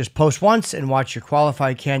 Just post once and watch your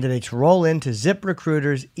qualified candidates roll into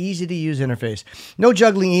ZipRecruiter's easy-to-use interface. No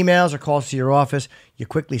juggling emails or calls to your office. You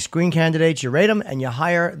quickly screen candidates, you rate them, and you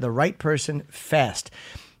hire the right person fast.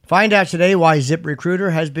 Find out today why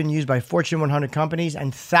ZipRecruiter has been used by Fortune 100 companies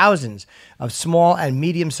and thousands of small and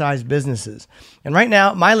medium-sized businesses. And right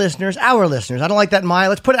now, my listeners, our listeners, I don't like that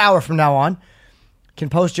let's put our from now on, can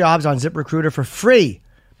post jobs on ZipRecruiter for free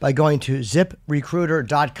by going to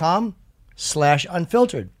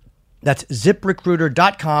ZipRecruiter.com/unfiltered. That's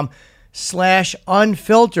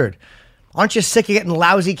ZipRecruiter.com/unfiltered. Aren't you sick of getting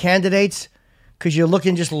lousy candidates because you're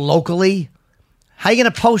looking just locally? How are you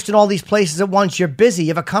going to post in all these places at once? You're busy. You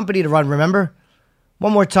have a company to run, remember?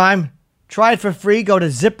 One more time. Try it for free. Go to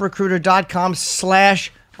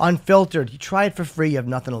ZipRecruiter.com/unfiltered. You try it for free. You have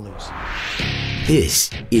nothing to lose. This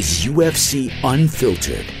is UFC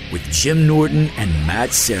Unfiltered with Jim Norton and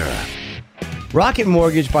Matt Serra. Rocket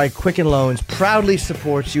Mortgage by Quicken Loans proudly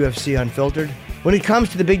supports UFC Unfiltered. When it comes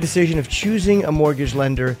to the big decision of choosing a mortgage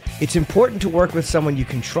lender, it's important to work with someone you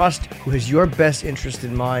can trust who has your best interest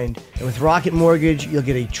in mind. And with Rocket Mortgage, you'll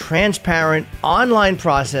get a transparent online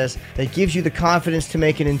process that gives you the confidence to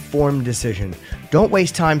make an informed decision. Don't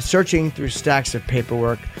waste time searching through stacks of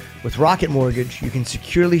paperwork. With Rocket Mortgage, you can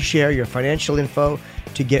securely share your financial info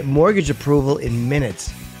to get mortgage approval in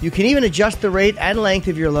minutes. You can even adjust the rate and length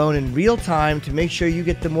of your loan in real time to make sure you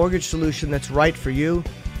get the mortgage solution that's right for you.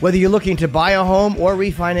 Whether you're looking to buy a home or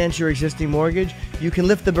refinance your existing mortgage, you can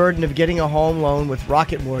lift the burden of getting a home loan with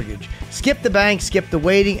Rocket Mortgage. Skip the bank, skip the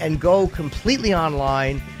waiting, and go completely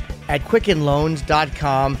online at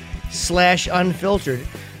quickenloans.com/unfiltered.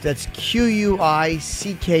 That's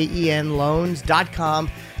QUICKEN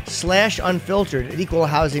loans.com/unfiltered. An equal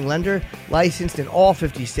housing lender, licensed in all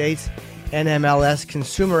 50 states. NMLS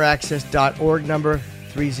consumeraccess.org number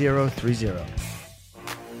 3030.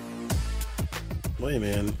 Wait,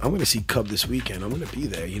 man, I'm going to see Cub this weekend. I'm going to be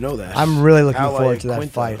there. You know that. I'm really looking Ally forward to that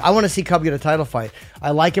Quinta. fight. I want to see Cub get a title fight.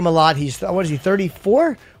 I like him a lot. He's, what is he,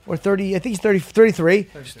 34 or 30? I think he's 33.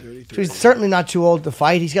 So he's certainly not too old to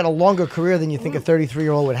fight. He's got a longer career than you think a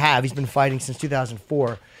 33-year-old would have. He's been fighting since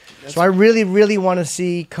 2004. So I really, really want to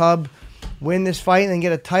see Cub win this fight and then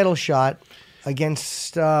get a title shot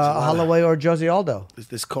against Holloway or Jose Aldo.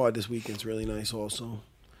 This card this weekend's really nice also.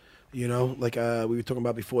 You know, like we were talking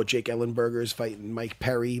about before, Jake Ellenberger is fighting Mike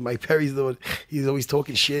Perry. Mike Perry's the one, he's always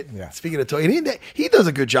talking shit. Yeah. Speaking of talking, he does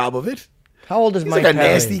a good job of it. How old is He's Mike like a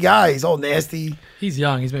Perry? nasty guy. He's all nasty. He's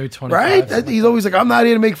young. He's maybe 25. Right? He's always like, I'm not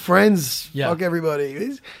here to make friends. Yeah. Fuck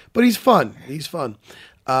everybody. But he's fun. He's fun.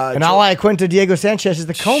 And Ally Quinta Diego Sanchez is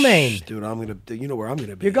the co-main. Dude, you know where I'm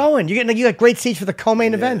gonna be. You're going. You got great seats for the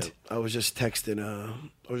co-main event. I was just texting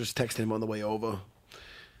him on the way over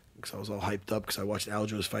because I was all hyped up because I watched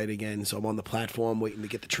Aljo's fight again. So I'm on the platform waiting to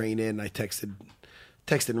get the train in. I texted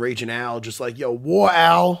Raging Al just like, yo, war,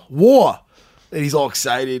 Al, war. And he's all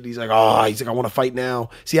excited. He's like, I want to fight now.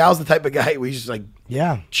 See, Al's the type of guy where he's just like,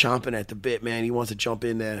 chomping at the bit, man. He wants to jump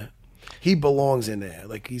in there. He belongs in there.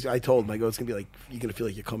 Like I told him, I go, it's gonna be like you're gonna feel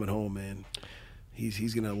like you're coming home, man.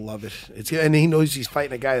 He's gonna love it. And he knows he's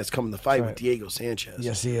fighting a guy that's coming to fight with Diego Sanchez.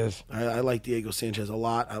 Yes, he is. I like Diego Sanchez a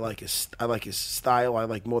lot. I like his style. I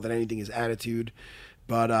like more than anything his attitude.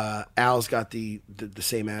 But Al's got the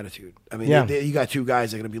same attitude. I mean, you got two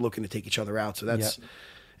guys that are gonna be looking to take each other out. So that's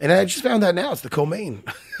And I just found out now it's the co-main.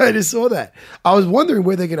 I just saw that. I was wondering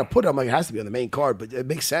where they're going to put it. I'm like, it has to be on the main card, but it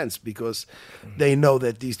makes sense because they know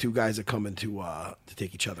that these two guys are coming to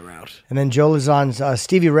take each other out. And then Joe Lazon's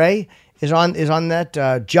Stevie Ray is on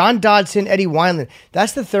that. John Dodson, Eddie Wineland.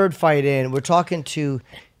 That's the third fight in. We're talking to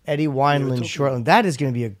Eddie Wineland shortly. That is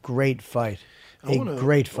going to be a great fight.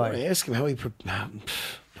 Great fight. I ask him how he.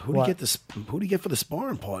 Who do you get for the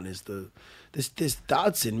sparring partners? This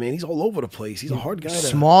Dodson, man, he's all over the place. He's a hard guy.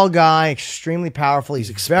 Small guy, extremely powerful. He's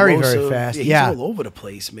very, very fast. Yeah, he's all over the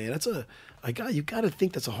place, man. That's a you got to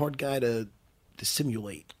think that's a hard guy to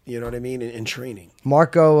simulate. You know what I mean? In training.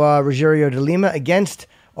 Marco Ruggiero de Lima against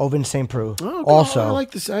Ovince St. Preux. Oh, also, I like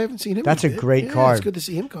this. I haven't seen him. That's a great card. It's good to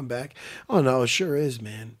see him come back. Oh no, it sure is,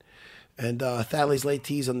 man. And Thales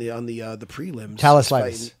Leites on the prelims. Talis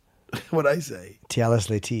Leites. What'd I say? Talis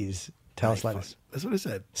Leites. Talis Leites. That's what I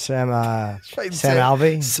said. Sam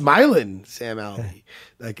Alvey. Smiling Sam Alvey.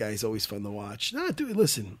 That guy's always fun to watch. Nah, dude,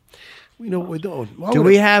 listen. We know what we're doing. Do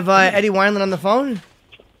we have Eddie Wineland on the phone?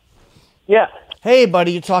 Yeah. Hey,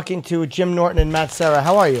 buddy. You're talking to Jim Norton and Matt Serra.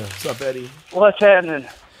 How are you? What's up, Eddie? What's happening?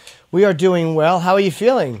 We are doing well. How are you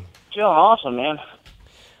feeling? Feeling awesome, man.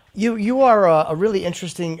 You are a really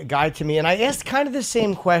interesting guy to me, and I asked kind of the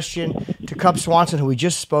same question to Cub Swanson, who we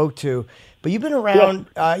just spoke to. But you've been around,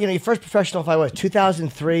 your first professional fight was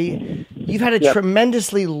 2003. You've had a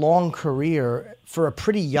tremendously long career for a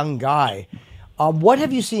pretty young guy. What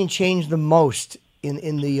have you seen change the most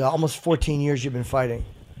in the almost 14 years you've been fighting?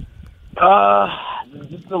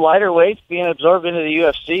 The lighter weights being absorbed into the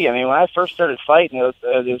UFC. I mean, when I first started fighting, it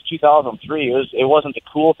was 2003. It wasn't the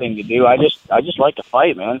cool thing to do. I just like to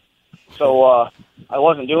fight, man. So I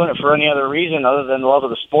wasn't doing it for any other reason other than the love of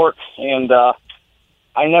the sport. And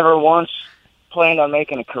I never once planned on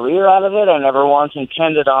making a career out of it. I never once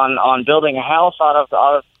intended on building a house out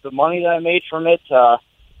of the money that I made from it. But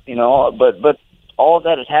all of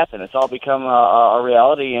that has happened. It's all become a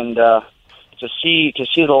reality, and to see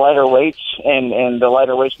the lighter weights and the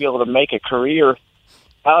lighter weights be able to make a career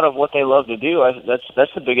out of what they love to do,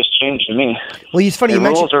 that's the biggest change to me. Well, it's funny.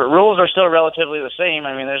 Rules are still relatively the same.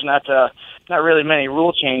 I mean, there's not really many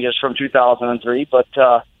rule changes from 2003, but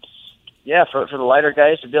for the lighter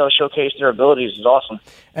guys to be able to showcase their abilities is awesome.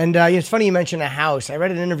 And it's funny you mentioned a house. I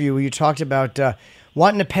read an interview where you talked about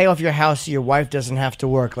wanting to pay off your house so your wife doesn't have to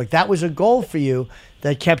work. Like that was a goal for you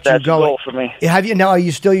that kept you going. That's a goal for me. Have you now? Are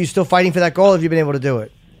you still fighting for that goal? Or have you been able to do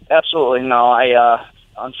it? Absolutely no. I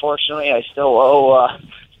unfortunately I still owe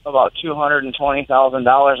about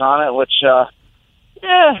 $220,000 on it, which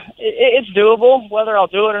it's doable. Whether I'll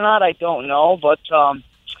do it or not, I don't know. But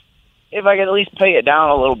if I could at least pay it down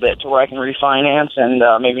a little bit to where I can refinance and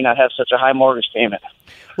maybe not have such a high mortgage payment.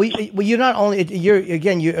 Well, you're not only you're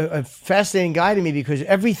a fascinating guy to me because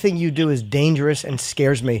everything you do is dangerous and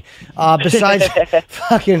scares me. Besides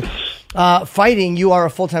fucking fighting, you are a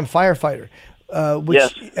full-time firefighter. Which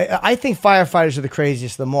yes. I think firefighters are the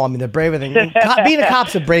craziest of them all. I mean, they're braver than being a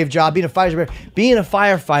cop's a brave job. Being a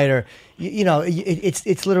firefighter,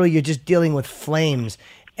 it's literally you're just dealing with flames.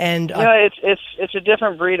 And it's a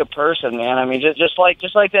different breed of person, man. I mean, just like the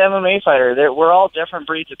MMA fighter, we're all different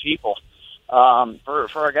breeds of people.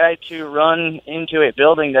 For a guy to run into a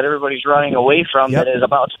building that everybody's running away from that is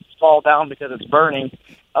about to fall down because it's burning,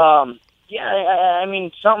 I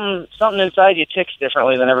mean, something inside you ticks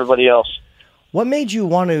differently than everybody else. What made you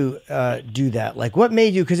want to do that? Like, what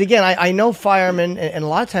made you? Because again, I know firemen, and a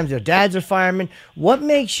lot of times their dads are firemen. What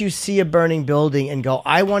makes you see a burning building and go,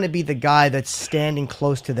 "I want to be the guy that's standing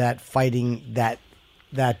close to that, fighting that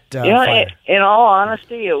fire"? In all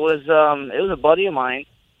honesty, it was a buddy of mine.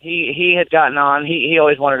 He had gotten on. He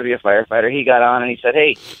always wanted to be a firefighter. He got on and he said,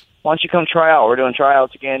 "Hey, why don't you come try out? We're doing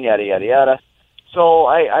tryouts again, yada yada yada." So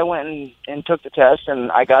I went and took the test and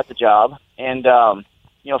I got the job. And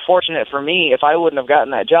fortunate for me, if I wouldn't have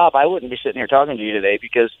gotten that job, I wouldn't be sitting here talking to you today,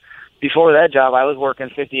 because before that job, I was working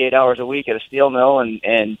 58 hours a week at a steel mill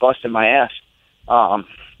and busting my ass. I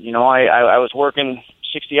was working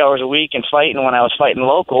 60 hours a week and fighting when I was fighting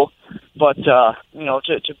local. But,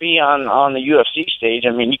 to be on the UFC stage,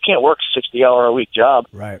 I mean, you can't work a 60-hour-a-week job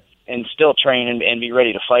and still train and be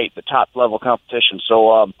ready to fight the top-level competition.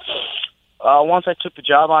 So once I took the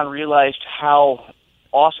job on, realized how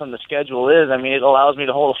awesome the schedule is. I mean, it allows me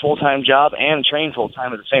to hold a full-time job and train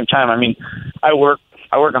full-time at the same time. I mean, I work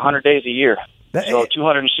 100 days a year. So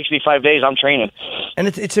 265 days I'm training. And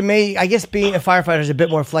it's amazing. I guess being a firefighter is a bit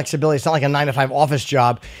more flexibility. It's not like a 9-to-5 office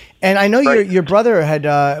job. And I know your brother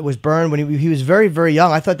was burned when he was very, very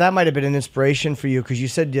young. I thought that might have been an inspiration for you, because you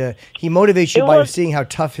said he motivates you by seeing how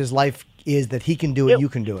tough his life is, that he can do it, you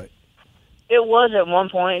can do it. It was at one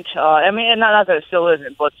point. I mean, not that it still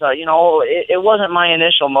isn't, but it wasn't my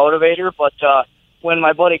initial motivator. But when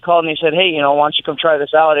my buddy called and he said, "Hey, why don't you come try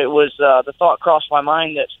this out?" It was the thought crossed my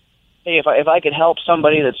mind that, hey, if I could help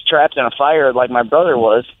somebody that's trapped in a fire like my brother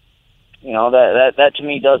was, that to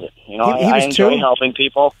me does it. I enjoy helping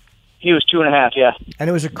people. He was 2.5, yeah. And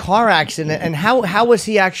it was a car accident. And how was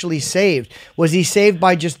he actually saved? Was he saved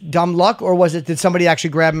by just dumb luck, or did somebody actually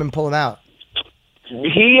grab him and pull him out?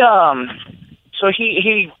 He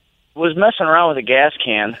was messing around with a gas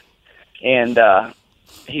can, and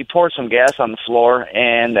he poured some gas on the floor,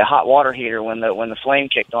 and the hot water heater, when the flame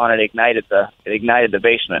kicked on, it ignited the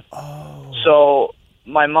basement. Oh. So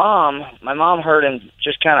my mom heard him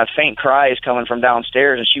just kind of faint cries coming from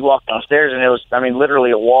downstairs, and she walked downstairs, and it was,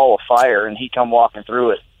 literally a wall of fire, and he come walking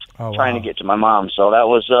through it, trying to get to my mom. So that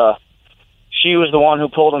was, she was the one who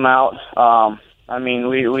pulled him out.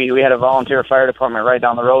 We had a volunteer fire department right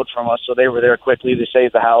down the road from us, so they were there quickly to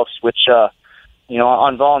save the house, which,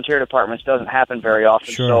 on volunteer departments doesn't happen very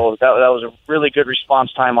often. Sure. So that was a really good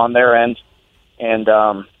response time on their end. And,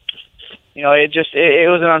 it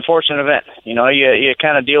was an unfortunate event. You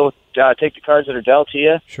kind of deal with, take the cards that are dealt to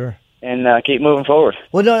you. Sure. And keep moving forward.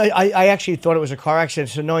 Well, no, I actually thought it was a car accident.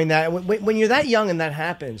 So knowing that, when you're that young and that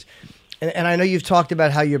happens, and I know you've talked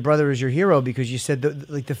about how your brother is your hero because you said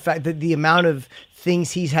the fact that the amount of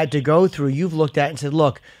things he's had to go through, you've looked at and said,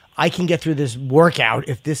 look, I can get through this workout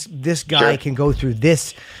if this guy can go through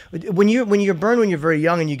this. When you're burned when you're very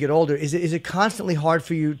young and you get older, is it constantly hard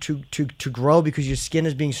for you to grow because your skin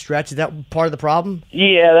is being stretched? Is that part of the problem?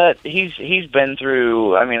 Yeah, he's been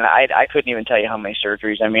through. I couldn't even tell you how many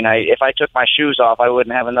surgeries. If I took my shoes off, I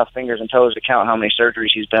wouldn't have enough fingers and toes to count how many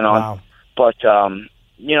surgeries he's been on. Wow. But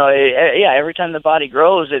every time the body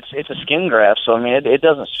grows, it's a skin graft. So it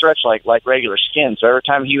doesn't stretch like regular skin. So every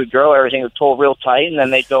time he would grow, everything would pull real tight, and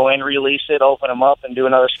then they'd go in, release it, open him up, and do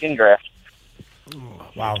another skin graft.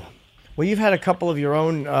 Wow. Well, you've had a couple of your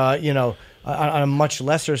own, on a much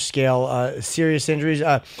lesser scale, serious injuries.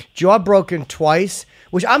 Jaw broken twice,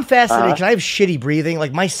 which I'm fascinated because I have shitty breathing.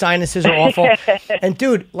 Like, my sinuses are awful. And,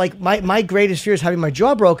 dude, like, my greatest fear is having my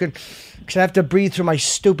jaw broken because I have to breathe through my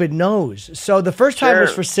stupid nose. So the first time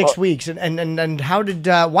was for 6 weeks. And how did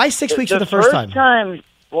why 6 weeks for the first time?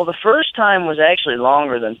 Well, the first time was actually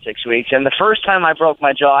longer than 6 weeks. And the first time I broke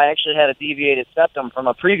my jaw, I actually had a deviated septum from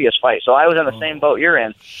a previous fight. So I was in the same boat you're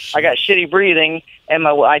in. I got shitty breathing, and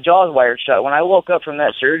my jaw was wired shut. When I woke up from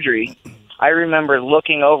that surgery, I remember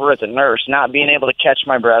looking over at the nurse, not being able to catch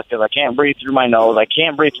my breath because I can't breathe through my nose. I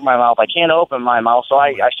can't breathe through my mouth. I can't open my mouth. So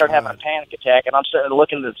I started having a panic attack, and I'm sitting there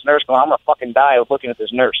looking at this nurse going, I'm going to fucking die with looking at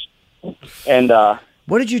this nurse. And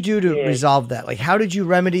what did you do to resolve that? Like, how did you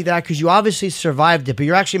remedy that? Because you obviously survived it, but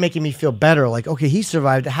you're actually making me feel better. Like, okay, he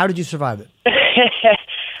survived it. How did you survive it?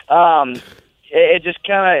 It just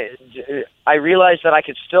kind of, I realized that I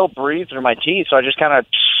could still breathe through my teeth, so I just kind of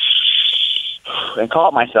and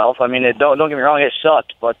caught myself. Don't get me wrong, it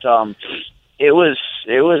sucked, but it was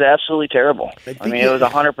absolutely terrible. It was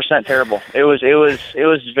 100% terrible. It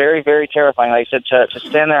was very, very terrifying. Like I said, to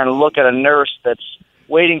stand there and look at a nurse that's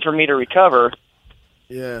waiting for me to recover.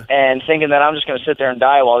 Yeah. And thinking that I'm just going to sit there and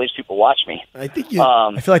die while these people watch me. I think you.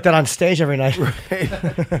 I feel like that on stage every night. Yeah,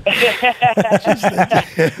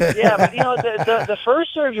 but the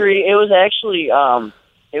first surgery, it was actually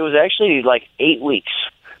like 8 weeks,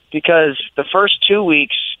 because the first 2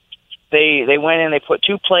 weeks they went in, they put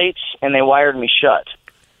 2 plates, and they wired me shut.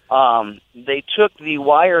 They took the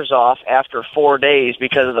wires off after 4 days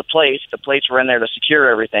because of the plates. The plates were in there to secure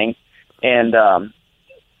everything, and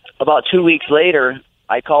about 2 weeks later,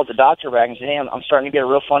 I called the doctor back and said, hey, I'm starting to get a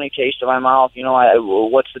real funny taste in my mouth.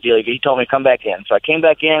 What's the deal? He told me to come back in. So I came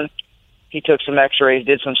back in. He took some x-rays,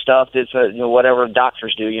 did some stuff, did some, whatever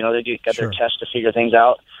doctors do. They got their tests to figure things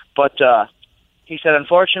out. But he said,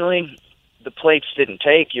 unfortunately, the plates didn't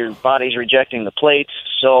take. Your body's rejecting the plates,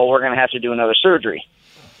 so we're going to have to do another surgery.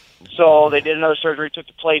 So they did another surgery, took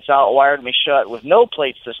the plates out, wired me shut with no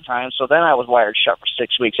plates this time. So then I was wired shut for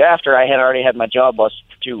 6 weeks after I had already had my jaw busted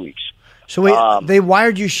for 2 weeks. So wait, they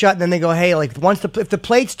wired you shut, and then they go, hey, like if the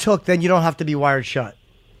plates took, then you don't have to be wired shut.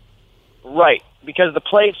 Right, because the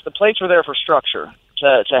plates were there for structure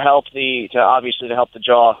to help the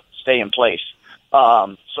jaw stay in place.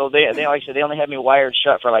 So they like I said, they only had me wired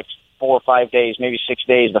shut for like 4 or 5 days, maybe 6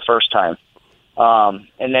 days the first time.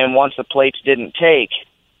 And then once the plates didn't take,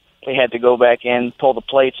 they had to go back in, pull the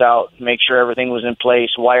plates out, make sure everything was in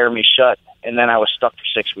place, wire me shut, and then I was stuck for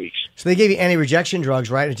 6 weeks. So they gave you anti-rejection drugs,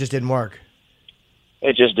 right? It just didn't work.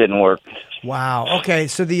 It just didn't work. Wow. Okay.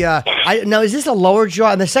 So now is this a lower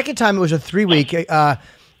jaw? And the second time it was a 3 week.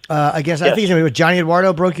 against, I think it was Johnny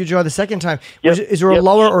Eduardo broke your jaw the second time. Yep. Is there a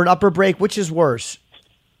lower or an upper break? Which is worse?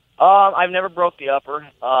 I've never broke the upper.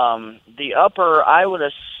 The upper, I would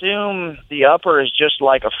assume the upper is just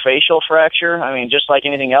like a facial fracture. I mean, just like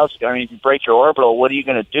anything else. I mean, if you break your orbital, what are you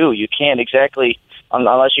going to do? You can't exactly,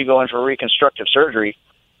 unless you go in for reconstructive surgery.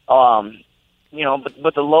 But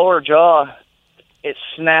the lower jaw, it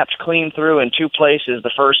snapped clean through in 2 places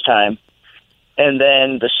the first time. And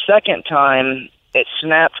then the second time, it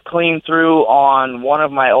snapped clean through on one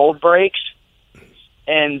of my old breaks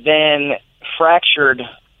and then fractured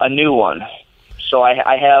a new one. So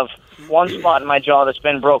I have one spot in my jaw that's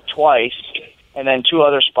been broke twice, and then 2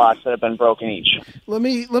 other spots that have been broken each. Let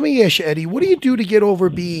me ask you, Eddie, what do you do to get over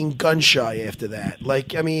being gun shy after that?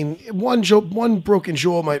 Like, I mean, one broken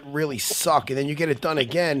jaw might really suck, and then you get it done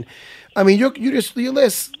again. I mean, you're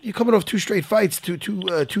coming off 2 straight fights, two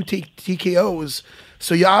TKOs,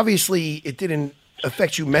 so you obviously it didn't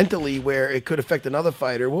affect you mentally where it could affect another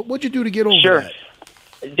fighter. What'd you do to get over that?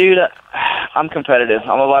 Dude, I'm competitive.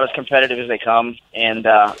 I'm about as competitive as they come. And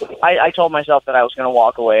I told myself that I was going to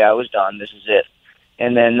walk away. I was done. This is it.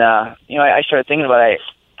 And then, I started thinking about it.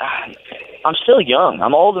 I'm still young.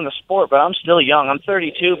 I'm old in the sport, but I'm still young. I'm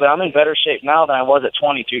 32, but I'm in better shape now than I was at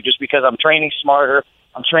 22 just because I'm training smarter.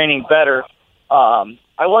 I'm training better. I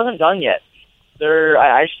wasn't done yet.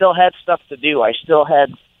 I still had stuff to do. I still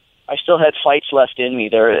had fights left in me.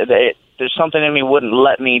 There's something in me wouldn't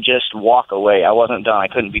let me just walk away. I wasn't done. I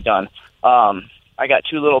couldn't be done. I got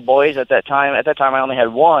 2 little boys at that time. At that time, I only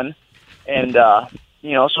had 1, and so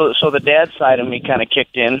the dad side of me kind of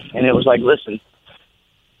kicked in, and it was like, listen,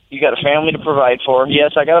 you got a family to provide for.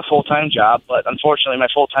 Yes, I got a full-time job, but unfortunately, my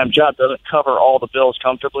full-time job doesn't cover all the bills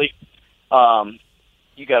comfortably.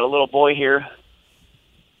 You got a little boy here.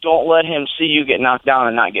 Don't let him see you get knocked down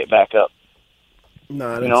and not get back up.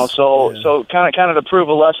 No, so kind of to prove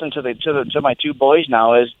a lesson to my 2 boys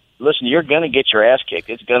now is, listen, you're gonna get your ass kicked.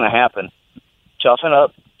 It's gonna happen. Toughen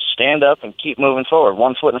up, stand up, and keep moving forward.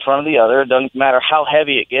 1 foot in front of the other. It doesn't matter how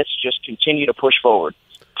heavy it gets. Just continue to push forward.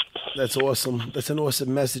 That's awesome. That's an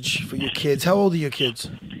awesome message for your kids. How old are your kids?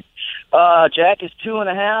 Jack is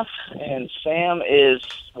 2.5, and Sam is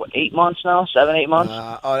 8 months now. 7-8 months.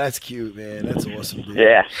 Oh, that's cute, man. That's awesome, dude.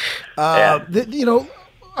 Yeah.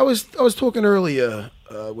 I was talking earlier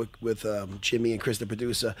with Jimmy and Chris, the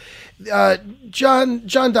producer. John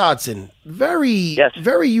Dodson, very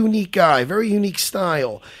unique guy, very unique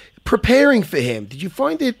style. Preparing for him, did you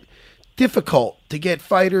find it difficult to get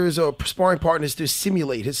fighters or sparring partners to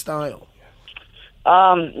simulate his style?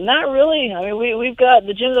 Not really. I mean, we've got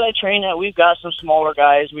the gym that I train at. We've got some smaller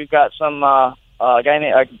guys. We've got some a guy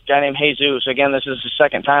named Jesus. Again, this is the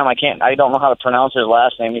second time. I don't know how to pronounce his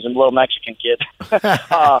last name. He's a little Mexican kid.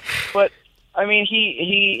 But I mean,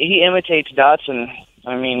 he imitates Dodson.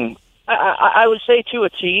 I mean, I would say to a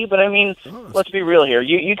T, but I mean, let's be real here.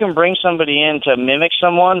 You can bring somebody in to mimic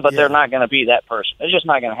someone, but they're not going to be that person. It's just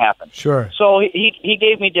not going to happen. Sure. So he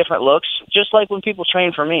gave me different looks, just like when people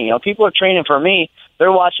train for me. People are training for me.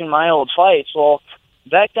 They're watching my old fights. Well,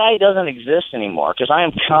 that guy doesn't exist anymore because I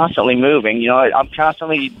am constantly moving. I'm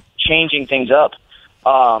constantly changing things up.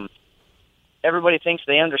 Everybody thinks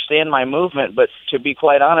they understand my movement, but to be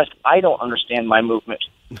quite honest, I don't understand my movement.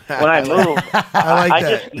 When I move, I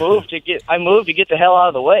just move to get the hell out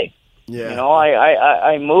of the way. Yeah.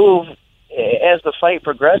 I move as the fight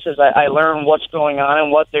progresses. I learn what's going on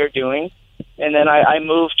and what they're doing, and then I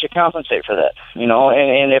move to compensate for that.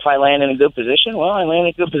 And if I land in a good position, well, I land in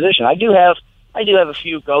a good position. I do have a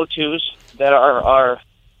few go-tos that are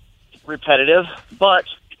repetitive, but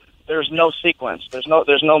there's no sequence. There's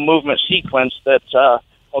no movement sequence that's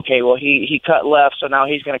okay, well, he cut left, so now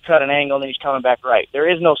he's going to cut an angle, and then he's coming back right. There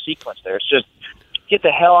is no sequence there. It's just get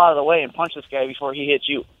the hell out of the way and punch this guy before he hits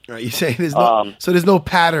you. All right, you're saying there's no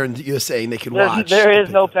pattern you're saying they can watch? There is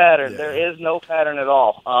no pattern. Yeah. There is no pattern at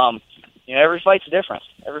all. Every fight's different.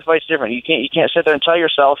 Every fight's different. You can't sit there and tell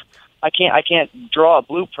yourself, I can't draw a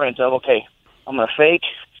blueprint of, okay, I'm going to fake,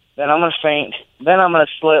 then I'm going to feint, then I'm going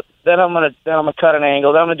to slip, then I'm going to cut an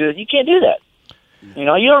angle, then I'm going to do this. You can't do that. You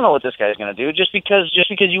don't know what this guy's going to do. Just because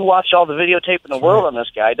you watch all the videotape in the world on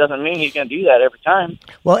this guy doesn't mean he's going to do that every time.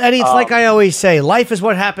 Well, Eddie, it's like I always say, life is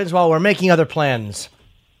what happens while we're making other plans.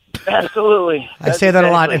 Absolutely. I say that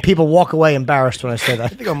a lot, and people walk away embarrassed when I say that. I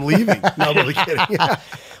think I'm leaving. No, I'm only kidding.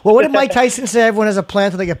 Well, what did Mike Tyson say? Everyone has a plan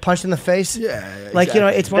until they get punched in the face? Yeah, exactly.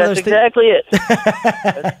 It's one of those things.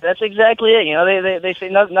 That's exactly it. They say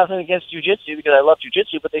nothing against jiu-jitsu because I love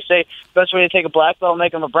jiu-jitsu, but they say the best way to take a black belt and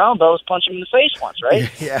make him a brown belt is punch him in the face once, right?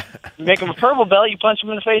 Yeah. You make him a purple belt, you punch him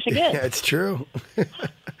in the face again. Yeah, it's true.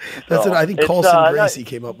 That's So, I think it's, Carlson Gracie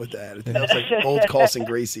came up with that. That was like old Carlson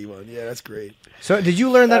Gracie one. Yeah, that's great. So did you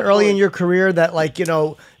learn that early in your career that, like,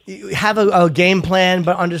 you have a game plan,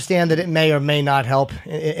 but understand that it may or may not help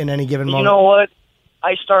in any given moment? You know what?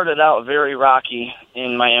 I started out very rocky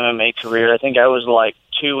in my MMA career. I think I was like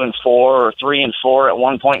 2-4 or 3-4 at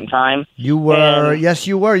one point in time. You were, yes,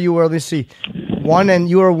 you were. You were. Let's see, you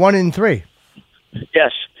were 1-3.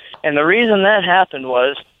 Yes, and the reason that happened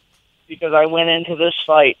was because I went into this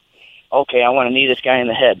fight. Okay, I want to knee this guy in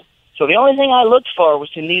the head. So the only thing I looked for was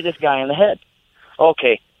to knee this guy in the head.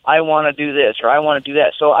 Okay, I want to do this or I want to do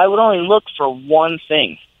that. So I would only look for one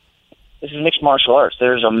thing. This is mixed martial arts.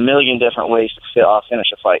 There's a million different ways to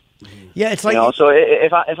finish a fight. Yeah, it's like So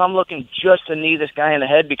if I'm looking just to knee this guy in the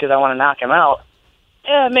head because I want to knock him out,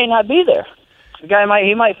 it may not be there. The guy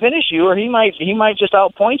might finish you, or he might just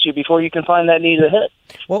outpoint you before you can find that knee to hit.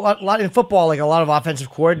 Well, a lot in football, like a lot of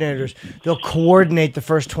offensive coordinators, they'll coordinate the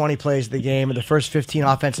first 20 plays of the game or the first 15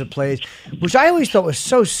 offensive plays, which I always thought was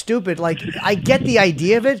so stupid. Like, I get the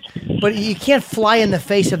idea of it, but you can't fly in the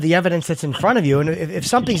face of the evidence that's in front of you. And if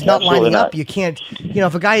something's not lining up, you can't.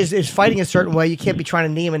 If a guy is fighting a certain way, you can't be trying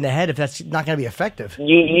to knee him in the head if that's not going to be effective.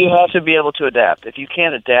 You have to be able to adapt. If you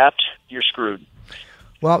can't adapt, you're screwed.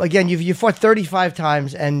 Well, again, you fought 35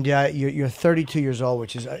 times, and you're 32 years old,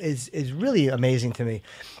 which is really amazing to me.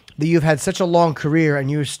 That you've had such a long career,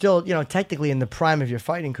 and you're still, technically in the prime of your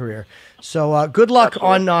fighting career. So good luck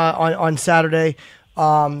on Saturday.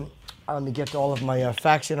 Let me get all of my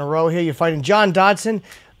facts in a row here. You're fighting John Dodson,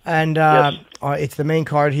 and it's the main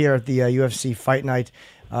card here at the UFC Fight Night.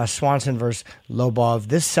 Swanson versus Lobov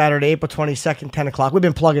this Saturday, April 22nd, 10 o'clock. We've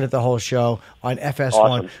been plugging it the whole show on FS1.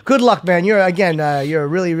 Awesome. Good luck, man. You're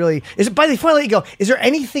really, really. Before I let you go, is there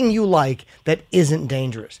anything you like that isn't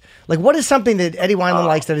dangerous? Like, what is something that Eddie Wineland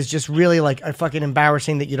likes that is just really like fucking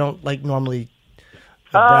embarrassing that you don't like normally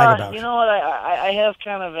brag about? You know what? I have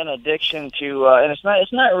kind of an addiction to, and it's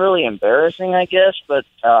not really embarrassing, I guess, but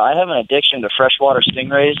I have an addiction to freshwater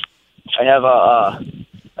stingrays. I have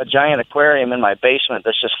a giant aquarium in my basement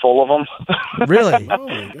that's just full of them. Really?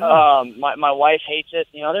 My wife hates it.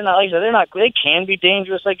 They're not like they're not. They can be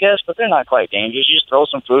dangerous, I guess, but they're not quite dangerous. You just throw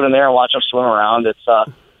some food in there and watch them swim around. It's kind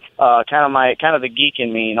of the geek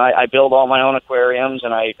in me. I build all my own aquariums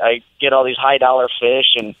and I get all these high dollar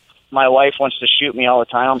fish. And my wife wants to shoot me all the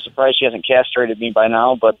time. I'm surprised she hasn't castrated me by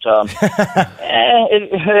now, but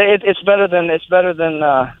it's better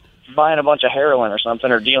than buying a bunch of heroin or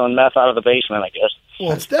something or dealing meth out of the basement, I guess.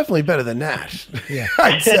 Well, it's definitely better than that. Yeah,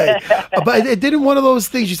 I'd say. But it didn't one of those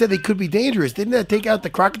things you said they could be dangerous. Didn't that take out the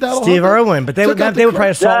crocodile? Steve Irwin, but they were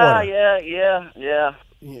probably saltwater. Yeah.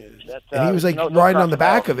 And he was riding on the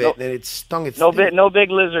back of it, and it stung its. No big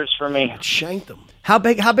lizards for me. It shanked them. How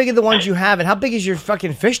big are the ones you have, and how big is your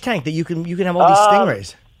fucking fish tank that you can have all these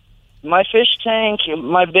stingrays? My fish tank,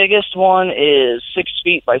 my biggest one is 6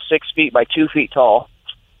 feet by 6 feet by 2 feet tall.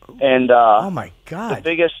 And oh my God,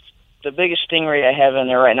 the biggest stingray I have in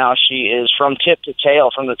there right now, she is from tip to tail,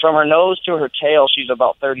 from her nose to her tail, she's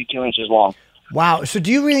about 32 inches long. Wow. So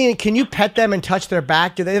can you pet them and touch their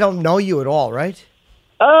back? They don't know you at all, right?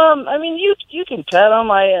 I mean, you can pet them.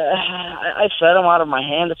 I fed them out of my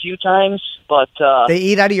hand a few times, but they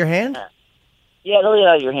eat out of your hand. Yeah, they'll eat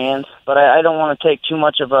out of your hand, but I don't want to take too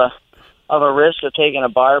much of a risk of taking a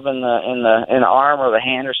barb in the arm or the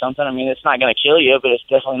hand or something. I mean, it's not going to kill you, but it's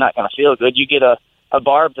definitely not going to feel good. You get a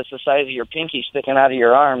barb that's the size of your pinky sticking out of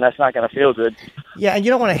your arm, that's not going to feel good. Yeah, and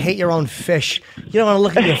you don't want to hate your own fish. You don't want to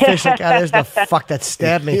look at your fish like, there's the fuck that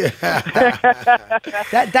stabbed me.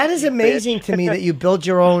 That is amazing to me that you build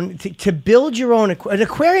your own. To build your own, an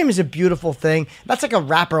aquarium is a beautiful thing. That's like a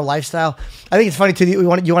rapper lifestyle. I think it's funny too. You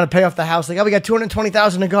want to pay off the house, like, we got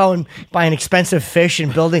 $220,000 to go and buy an expensive fish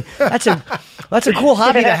and building. That's a cool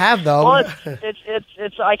hobby to have, though. Well,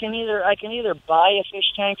 it's I can either buy a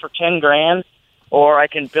fish tank for $10,000. Or I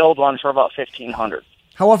can build one for about $1,500.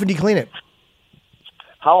 How often do you clean it?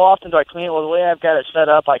 How often do I clean it? Well, the way I've got it set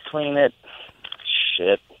up, I clean it,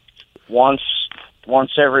 once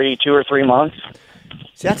every 2 or 3 months.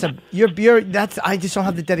 See, I just don't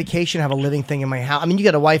have the dedication to have a living thing in my house. I mean, you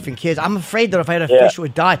got a wife and kids. I'm afraid that if I had a fish, it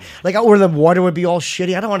would die. Like, or the water would be all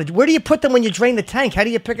shitty. I don't want to. Where do you put them when you drain the tank? How do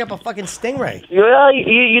you pick up a fucking stingray? Well,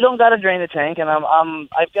 you don't got to drain the tank, and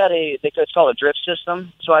I've got it's called a drip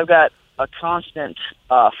system. So I've got a constant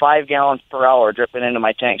 5 gallons per hour dripping into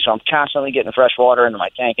my tank. So I'm constantly getting fresh water into my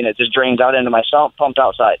tank, and it just drains out into my sump, pumped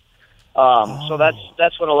outside. So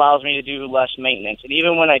that's what allows me to do less maintenance. And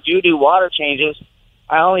even when I do water changes,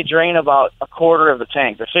 I only drain about a quarter of the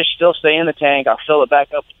tank. The fish still stay in the tank. I'll fill it back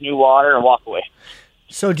up with new water and walk away.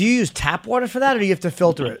 So do you use tap water for that, or do you have to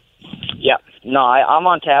filter it? Yeah. No, I'm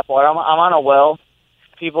on tap water. I'm on a well.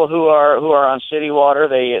 People who are on city water,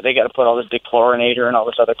 they got to put all this dechlorinator and all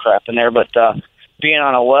this other crap in there. But being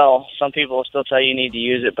on a well, some people will still tell you need to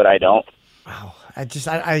use it, but I don't. Wow. I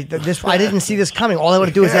didn't see this coming. All I want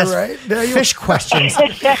to do is ask fish questions.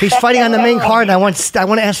 He's fighting on the main card, and I want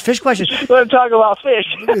to ask fish questions. Let's talk about fish.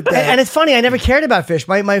 And it's funny, I never cared about fish.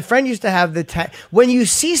 My friend used to have the tank. When you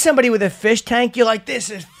see somebody with a fish tank, you're like, this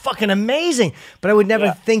is fucking amazing. But I would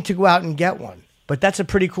never think to go out and get one. But that's a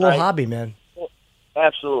pretty cool hobby, man.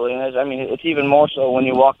 Absolutely. And I mean, it's even more so when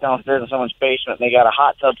you walk downstairs in someone's basement and they got a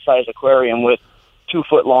hot tub-sized aquarium with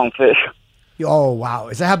 2-foot-long fish. Oh, wow.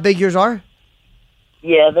 Is that how big yours are?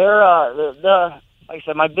 Yeah, they're like I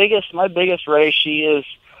said, my biggest ray, she is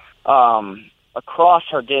across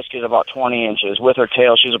her disc is about 20 inches. With her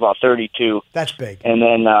tail, she's about 32. That's big. And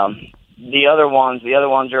then the other ones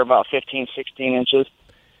are about 15, 16 inches.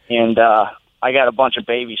 And I got a bunch of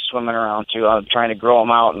babies swimming around too. I'm trying to grow them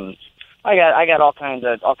out, and I got all kinds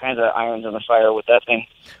of irons in the fire with that thing.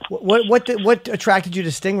 What attracted you to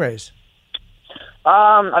stingrays?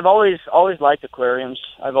 I've always liked aquariums.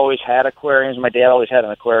 I've always had aquariums. My dad always had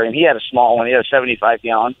an aquarium. He had a small one. He had a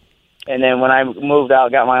 75-gallon. And then when I moved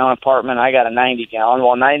out, got my own apartment, I got a 90-gallon.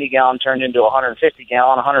 Well, 90-gallon turned into a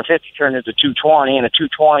 150-gallon. 150 turned into 220, and a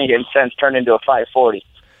 220 in since turned into a 540.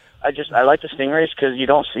 I like the stingrays because you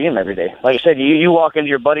don't see them every day. Like I said, you walk into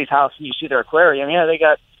your buddy's house and you see their aquarium. Yeah, they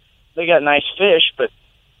got nice fish, but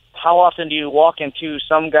how often do you walk into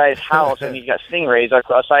some guy's house and he's got stingrays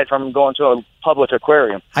aside from going to a public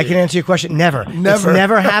aquarium? I can answer your question. Never. It's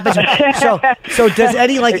never happens. So does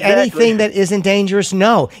Eddie like anything that isn't dangerous?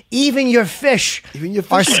 No. Even your fish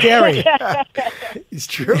are scary. It's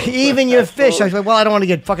true. Even your fish. I was like, well, I don't want to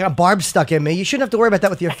get fucking a barb stuck in me. You shouldn't have to worry about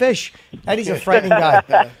that with your fish. Eddie's a frightening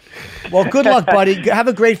guy. Well, good luck, buddy. Have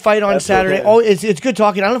a great fight on Saturday. Oh, it's good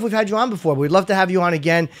talking. I don't know if we've had you on before, but we'd love to have you on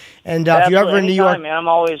again. And if you're ever in New York, man, I'm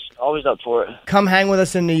always up for it. Come hang with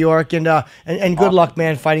us in New York, and good luck,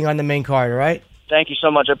 man, fighting on the main card. All right. Thank you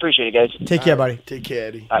so much. I appreciate it, guys. Take care, buddy. Take care,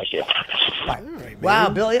 Eddie. All right, see ya. Bye. Right, wow,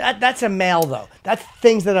 Billy, that's a male, though. That's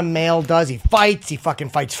things that a male does. He fights. He fucking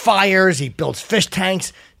fights fires. He builds fish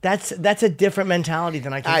tanks. That's a different mentality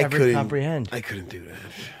than I can ever comprehend. I couldn't do that.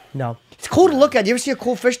 No. It's cool to look at. You ever see a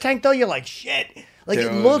cool fish tank, though? You're like, shit. Like,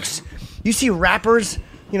 it looks... You see rappers...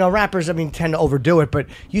 rappers, tend to overdo it, but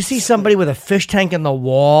you see somebody with a fish tank in the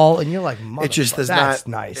wall, and you're like, it just does that's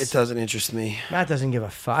not. Nice. It doesn't interest me. Matt doesn't give a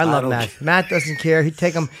fuck. I love Matt. Matt doesn't care. He'd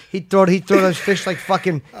take them. He'd throw those fish like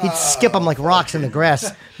fucking. He'd skip them like rocks in the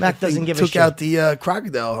grass. Matt doesn't give a shit. Took out the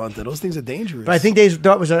crocodile hunter. Those things are dangerous. But I think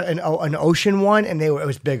that was an ocean one, and it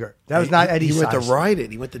was bigger. That was not Eddie's size. He went to ride it.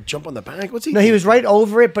 He went to jump on the bank. What's he? No, he was right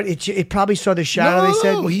over it, but it probably saw the shadow.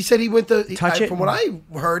 No, he said he went to touch it. From what I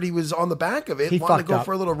heard, he was on the back of it. He wanted to go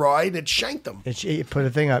for a little ride, and it shanked him. It put a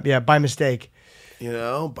thing up, by mistake.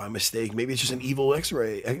 By mistake. Maybe it's just an evil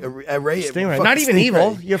X-ray, a ray. Stingray. Not even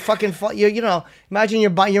evil. You're fucking. Imagine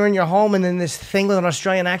you're in your home and then this thing with an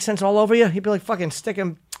Australian accent's all over you. He'd be like fucking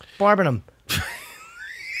sticking, barbing him.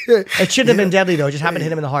 It shouldn't have been deadly though. It just happened to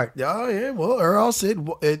hit him in the heart. Oh yeah. Well, or else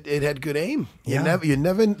it had good aim. You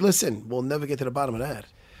never listen. We'll never get to the bottom of that.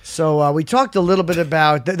 So we talked a little bit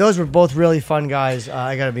about those were both really fun guys.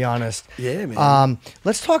 I got to be honest. Yeah, man.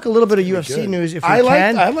 Let's talk a little bit of UFC news if we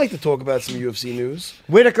can. I like to talk about some UFC news.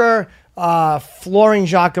 Whitaker flooring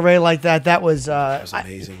Jacare like that. That was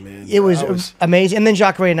amazing, man. It was amazing. And then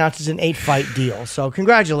Jacare announces an 8-fight deal. So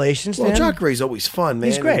congratulations. Well, Jacare's always fun, man.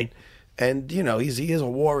 He's great. And he is a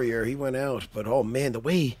warrior. He went out, but oh man, the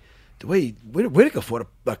way Whitaker fought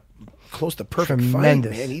a close to perfect fight, man.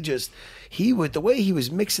 The way he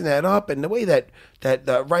was mixing that up, and the way that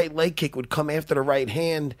right leg kick would come after the right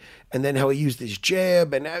hand, and then how he used his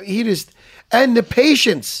jab, and the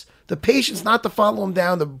patience not to follow him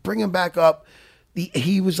down, to bring him back up.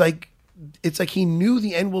 He was like, it's like he knew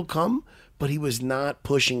the end will come, but he was not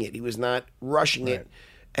pushing it. He was not rushing it.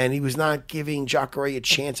 And he was not giving Jacare a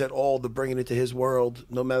chance at all to bring it into his world,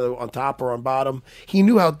 no matter on top or on bottom. He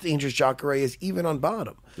knew how dangerous Jacare is, even on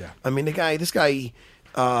bottom. Yeah. This guy, in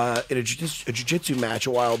a jiu-jitsu match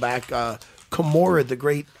a while back, Kimura, the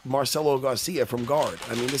great Marcelo Garcia from Guard.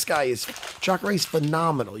 Jacare is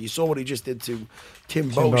phenomenal. You saw what he just did to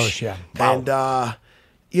Tim Bosch. Yeah. Wow. And,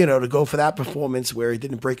 to go for that performance where he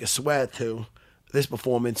didn't break a sweat to this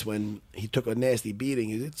performance when he took a nasty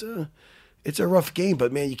beating, it's a rough game,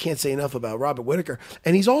 but man, you can't say enough about Robert Whitaker.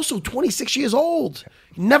 And he's also 26 years old.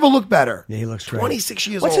 He never looked better. Yeah, he looks great. 26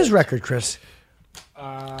 years What's old. What's his record, Chris?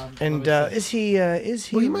 Is he? Well,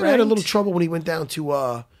 he might have had a little trouble when he went down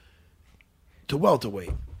to welterweight,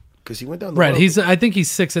 because he went down. Right. I think he's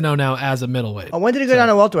 6-0 now as a middleweight. Oh, when did he go down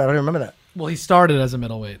to welterweight? I don't remember that. Well, he started as a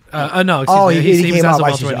middleweight. No, excuse Oh, me. he was came as up, a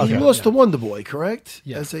I see. welterweight. He Okay. lost to Wonder Boy, correct?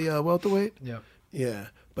 Yeah. As a welterweight. Yeah. Yeah,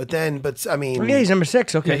 but I mean, Okay, he's number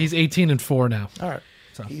 6. Okay. Yeah, he's 18-4 now. all right.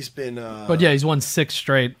 he's been. But yeah, he's won 6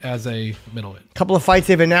 straight as a middleweight. Couple of fights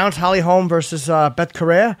they've announced: Holly Holm versus Beth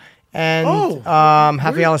Correa, and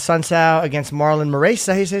Rafael Sunsao against Marlon Moraes. Is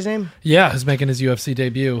that how you say his name? Yeah, he's making his UFC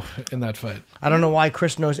debut in that fight. I don't know why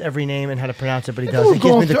Chris knows every name and how to pronounce it, but he does. We're It gives me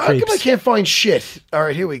going the through- How come I creeps. can't find shit? All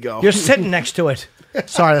right, here we go. You're sitting next to it.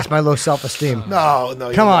 Sorry, that's my low self-esteem. no.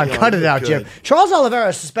 Come on, you're cut it out, good. Jim. Charles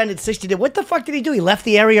Oliveira suspended 60 days. What the fuck did he do? He left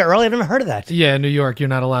the area early. I've never heard of that. Yeah, in New York, you're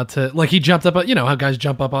not allowed to. Like, he jumped up. You know how guys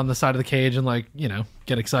jump up on the side of the cage and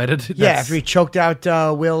get excited. Yeah, That's after he choked out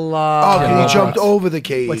Will. Oh, he jumped over the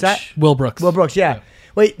cage. What's that? Will Brooks. Will Brooks. Yeah.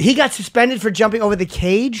 Wait, he got suspended for jumping over the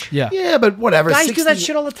cage. Yeah. Yeah, but whatever. Guys do that 60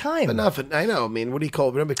 shit all the time. Enough. I know. I mean, what do you call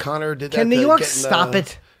it? Remember Connor did that? Can New to York getting, stop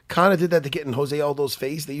it? Connor did that to get in Jose Aldo's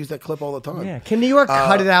face. They use that clip all the time. Yeah. Can New York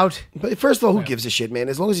cut it out? But first of all, who gives a shit, man?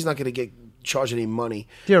 As long as he's not going to get charged any money.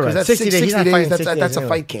 You're 'Cause right. That's 60 days. He's not fighting That's, 60 that's days a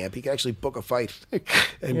anyway. fight camp. He can actually book a fight and,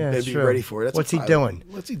 Yeah, and be true. ready for it. That's What's he a- doing?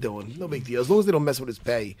 What's he doing? No big deal. As long as they don't mess with his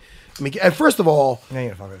pay. I mean, and first of all, No,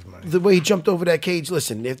 you're gonna fuck his money. the way he jumped over that cage.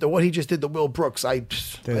 Listen, if what he just did to Will Brooks, that I'd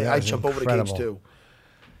was jump over the incredible. cage too.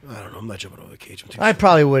 I don't know. I'm not jumping over the cage. I'm too I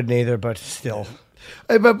probably wouldn't either, but still.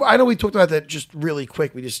 But I know we talked about that just really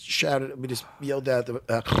quick. We just shouted, we just yelled out.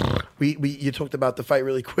 You talked about the fight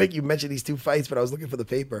really quick. You mentioned these 2 fights, but I was looking for the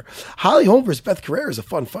paper. Holly Holm versus Beth Carrera is a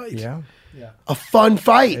fun fight. Yeah. A fun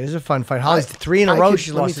fight. It is a fun fight. Holly's 3 in a row.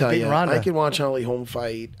 She's let me lost to tell beating you, Ronda. I can watch Holly Holm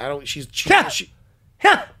fight. I don't. She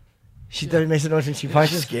Ha! She makes a noise when she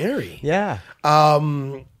punches. scary. Yeah.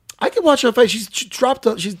 I can watch her fight. She's dropped.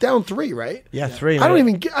 She's down 3, right? Yeah, 3. I don't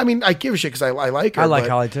even. I mean, I give a shit because I like her. I like but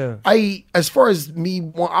Holly, too. As far as me,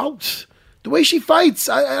 the way she fights,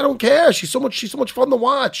 I don't care. She's so much fun to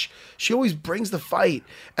watch. She always brings the fight,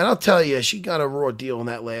 and I'll tell you, she got a raw deal in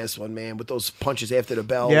that last one, man, with those punches after the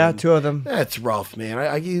bell. Yeah, and 2 of them. That's rough,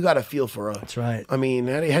 man. You got to feel for her. That's right. I mean,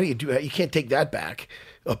 how do you do that? You can't take that back.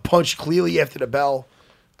 A punch clearly after the bell.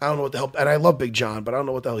 I don't know what the hell. And I love Big John, but I don't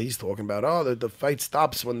know what the hell he's talking about. Oh, the fight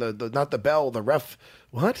stops when the not the bell, the ref.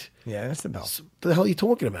 What? Yeah, that's the bell. What the hell are you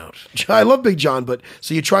talking about? I love Big John, but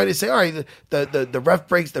so you're trying to say, all right, the ref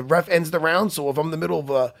breaks, the ref ends the round. So if I'm in the middle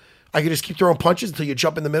of I can just keep throwing punches until you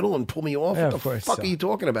jump in the middle and pull me off. Yeah, What of the course fuck so. are you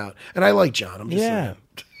talking about? And I like John. I'm just Yeah.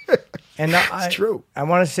 saying. And It's true. I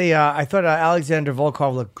want to say I thought Alexander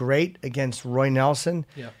Volkov looked great against Roy Nelson.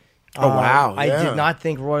 Yeah. Oh, wow. I yeah. did not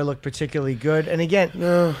think Roy looked particularly good. And again,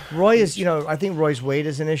 Roy is, I think Roy's weight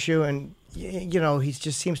is an issue. And, he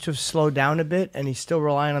just seems to have slowed down a bit. And he's still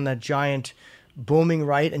relying on that giant booming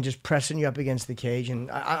right and just pressing you up against the cage. And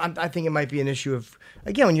I think it might be an issue of,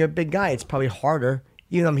 again, when you're a big guy, it's probably harder,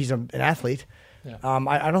 even though he's an athlete. Yeah.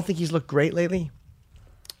 I don't think he's looked great lately.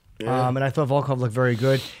 And I thought Volkov looked very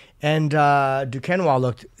good. And Tom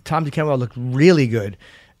Duquesnoy looked really good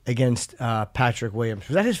against Patrick Williams.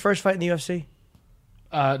 Was that his first fight in the UFC?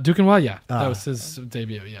 Duquesnoy, yeah. That was his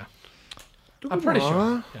debut, yeah. I'm pretty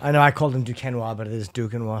sure. Yeah. I know I called him Duquesnoy, but it is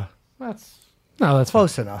Duquesnoy. That's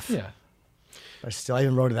Close enough. Yeah. But still, I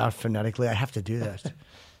even wrote it out phonetically. I have to do that.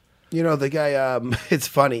 The guy, it's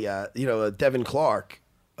funny, Devin Clark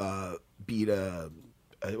beat,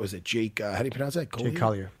 was it Jake, how do you pronounce that? Jake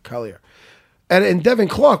Collier. And Devin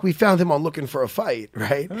Clark, we found him on Looking for a Fight,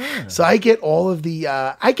 right? So I get all of the,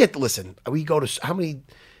 listen, we go to, how many,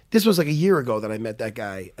 this was like a year ago that I met that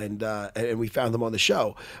guy and we found him on the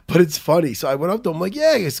show. But it's funny. So I went up to him like,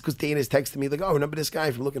 yeah, because Dana's texting me like, oh, remember this guy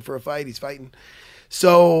from Looking for a Fight? He's fighting.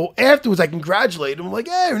 So afterwards, I congratulated him. I'm like,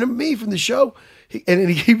 hey, remember me from the show? And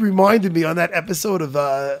he reminded me on that episode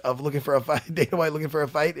of Looking for a Fight, Dana White Looking for a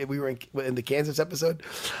Fight, and we were in the Kansas episode.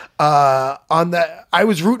 On that, I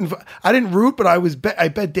was rooting for, I didn't root, but I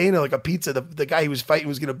bet Dana like a pizza, the guy he was fighting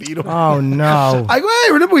was going to beat him. Oh, no. I go,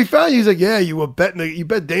 hey, remember we found you? He's like, yeah, you bet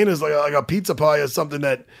Dana's like a pizza pie or something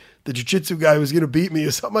that the jiu-jitsu guy was going to beat me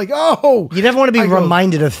or something. Like, oh. You never want to be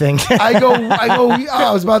reminded of things. I go,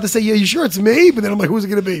 I was about to say, yeah, you sure it's me? But then I'm like, who's it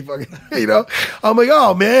going to be? Fucking, I'm like,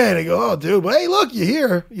 oh, man. I go, oh, dude. But hey, look, you're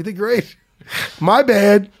here. You did great. My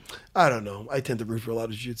bad. I don't know. I tend to root for a lot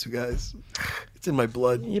of jiu-jitsu guys. It's in my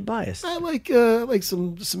blood. You're biased. I like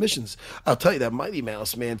some submissions. I'll tell you that Mighty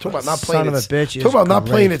Mouse, man. Talk about not playing Son of a bitch. Talk about not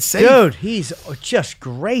playing it safe. Dude, he's just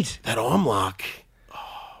great. That arm lock.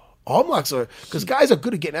 Arm locks are, because guys are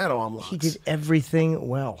good at getting out of arm locks. He did everything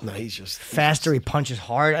well. No, he's just faster. He punches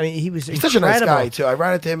hard. I mean, he's such a nice guy too. I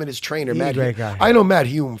ran into him and his trainer, He's Matt. a great guy. I know Matt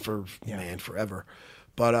Hume for forever,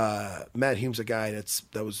 but Matt Hume's a guy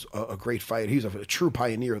that was a great fighter. He's a true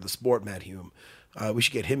pioneer of the sport, Matt Hume. We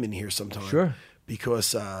should get him in here sometime. Sure.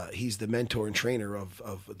 because he's the mentor and trainer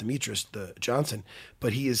of Demetrius Johnson.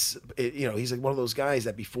 But he is, he's like one of those guys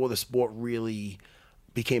that before the sport really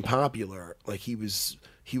became popular, like he was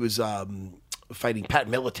fighting Pat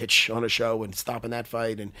Miletich on a show and stopping that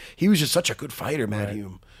fight, and he was just such a good fighter, Matt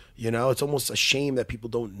Hume. It's almost a shame that people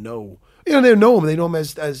don't know. They know him. They know him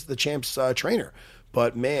as the champ's trainer.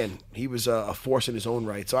 But man, he was a force in his own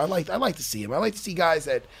right. So I like to see him. I like to see guys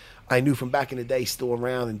that I knew from back in the day still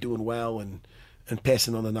around and doing well and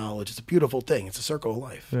passing on the knowledge. It's a beautiful thing. It's a circle of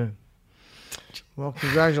life. Yeah. Well,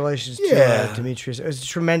 congratulations to Demetrius. It was a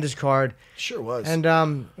tremendous card. Sure was. And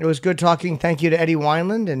it was good talking. Thank you to Eddie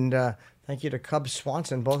Wineland and thank you to Cub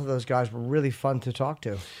Swanson. Both of those guys were really fun to talk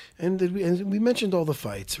to. And we mentioned all the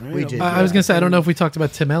fights, right? We did. I was going to say, I don't know if we talked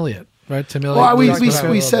about Tim Elliott, right? Tim Elliott. Well,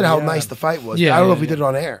 we said how nice the fight was. I don't know if we did it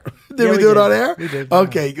on air. Did we do it on air? We did.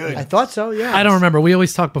 Okay, good. I thought so, yeah. I don't remember. We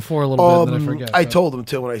always talk before a little bit, and then I forget. I told him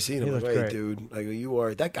too when I seen him. looked Like, hey, great. dude, I go, you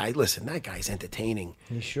are that guy. Listen, that guy's entertaining.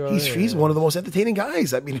 He's one of the most entertaining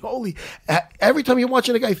guys. I mean, every time you're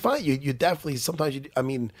watching a guy fight, you definitely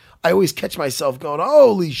I always catch myself going,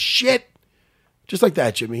 holy shit. Just like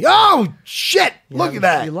that, Jimmy. Oh, shit. Look at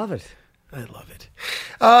that. You love it. I love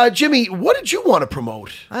it. Jimmy, what did you want to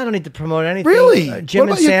promote? I don't need to promote anything. Really? Jim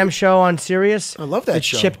and Sam show on Sirius. I love that the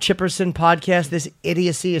show. Chip Chipperson podcast. This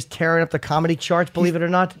idiocy is tearing up the comedy charts, believe it or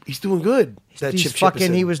not. He's doing good.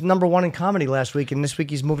 He was number 1 in comedy last week, and this week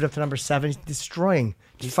he's moved up to number 7. He's destroying.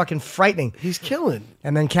 He's fucking frightening. He's killing.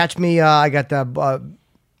 And then catch me, I got the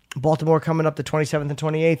Baltimore coming up the 27th and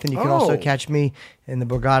 28th, and you can also catch me in the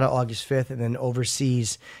Borgata August 5th, and then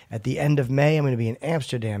overseas at the end of May. I'm going to be in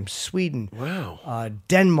Amsterdam, Sweden,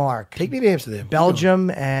 Denmark, take me to Amsterdam, Belgium,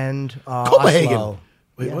 and Copenhagen. Oslo.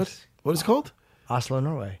 Wait, Yes. what is it called? Oslo,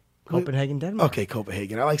 Norway. Copenhagen, Denmark. Okay,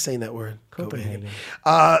 Copenhagen. I like saying that word. Copenhagen.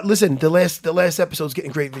 Listen, the last episode's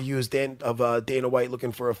getting great reviews. Dana White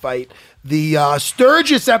looking for a fight. The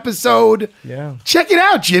Sturgis episode. Yeah. Check it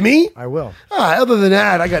out, Jimmy. I will. Other than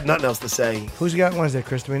that, I got nothing else to say. Who's got Wednesday,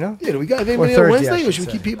 Chris? Do we know? Yeah, do we got anybody on Wednesday? Or should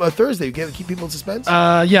we keep people Thursday? We can't keep people in suspense?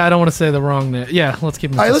 Yeah, I don't want to say the wrong name. Yeah, let's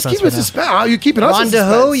keep them in All right, let's suspense. keep it in suspense. Oh, you're keeping us in Rhonda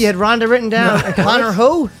suspense. who? You had Rhonda written down. Connor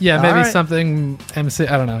who? Yeah, maybe All right. something MC.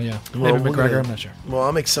 I don't know. Yeah, Well, maybe we're McGregor. gonna- I'm not sure. Well,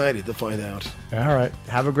 I'm excited to find out. All right.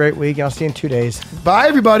 Have a great week. I'll see you in 2 days. Bye,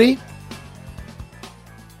 everybody.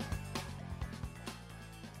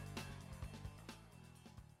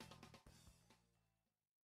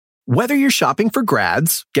 Whether you're shopping for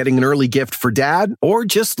grads, getting an early gift for dad, or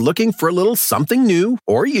just looking for a little something new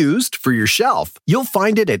or used for your shelf, you'll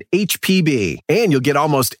find it at HPB. And you'll get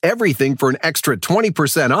almost everything for an extra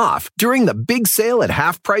 20% off during the big sale at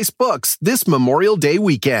Half Price Books this Memorial Day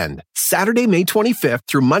weekend. Saturday, May 25th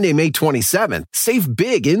through Monday, May 27th. Save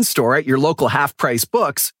big in-store at your local Half Price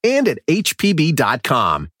Books and at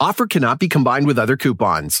HPB.com. Offer cannot be combined with other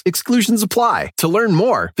coupons. Exclusions apply. To learn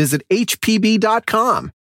more, visit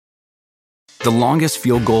HPB.com. The longest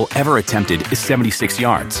field goal ever attempted is 76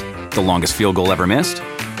 yards. The longest field goal ever missed?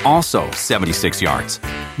 Also 76 yards.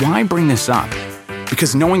 Why bring this up?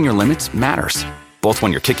 Because knowing your limits matters, both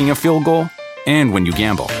when you're kicking a field goal and when you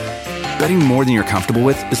gamble. Betting more than you're comfortable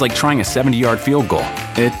with is like trying a 70-yard field goal.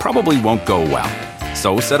 It probably won't go well.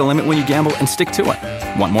 So set a limit when you gamble and stick to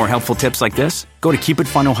it. Want more helpful tips like this? Go to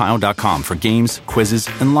keepitfunohio.com for games, quizzes,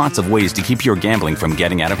 and lots of ways to keep your gambling from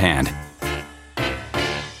getting out of hand.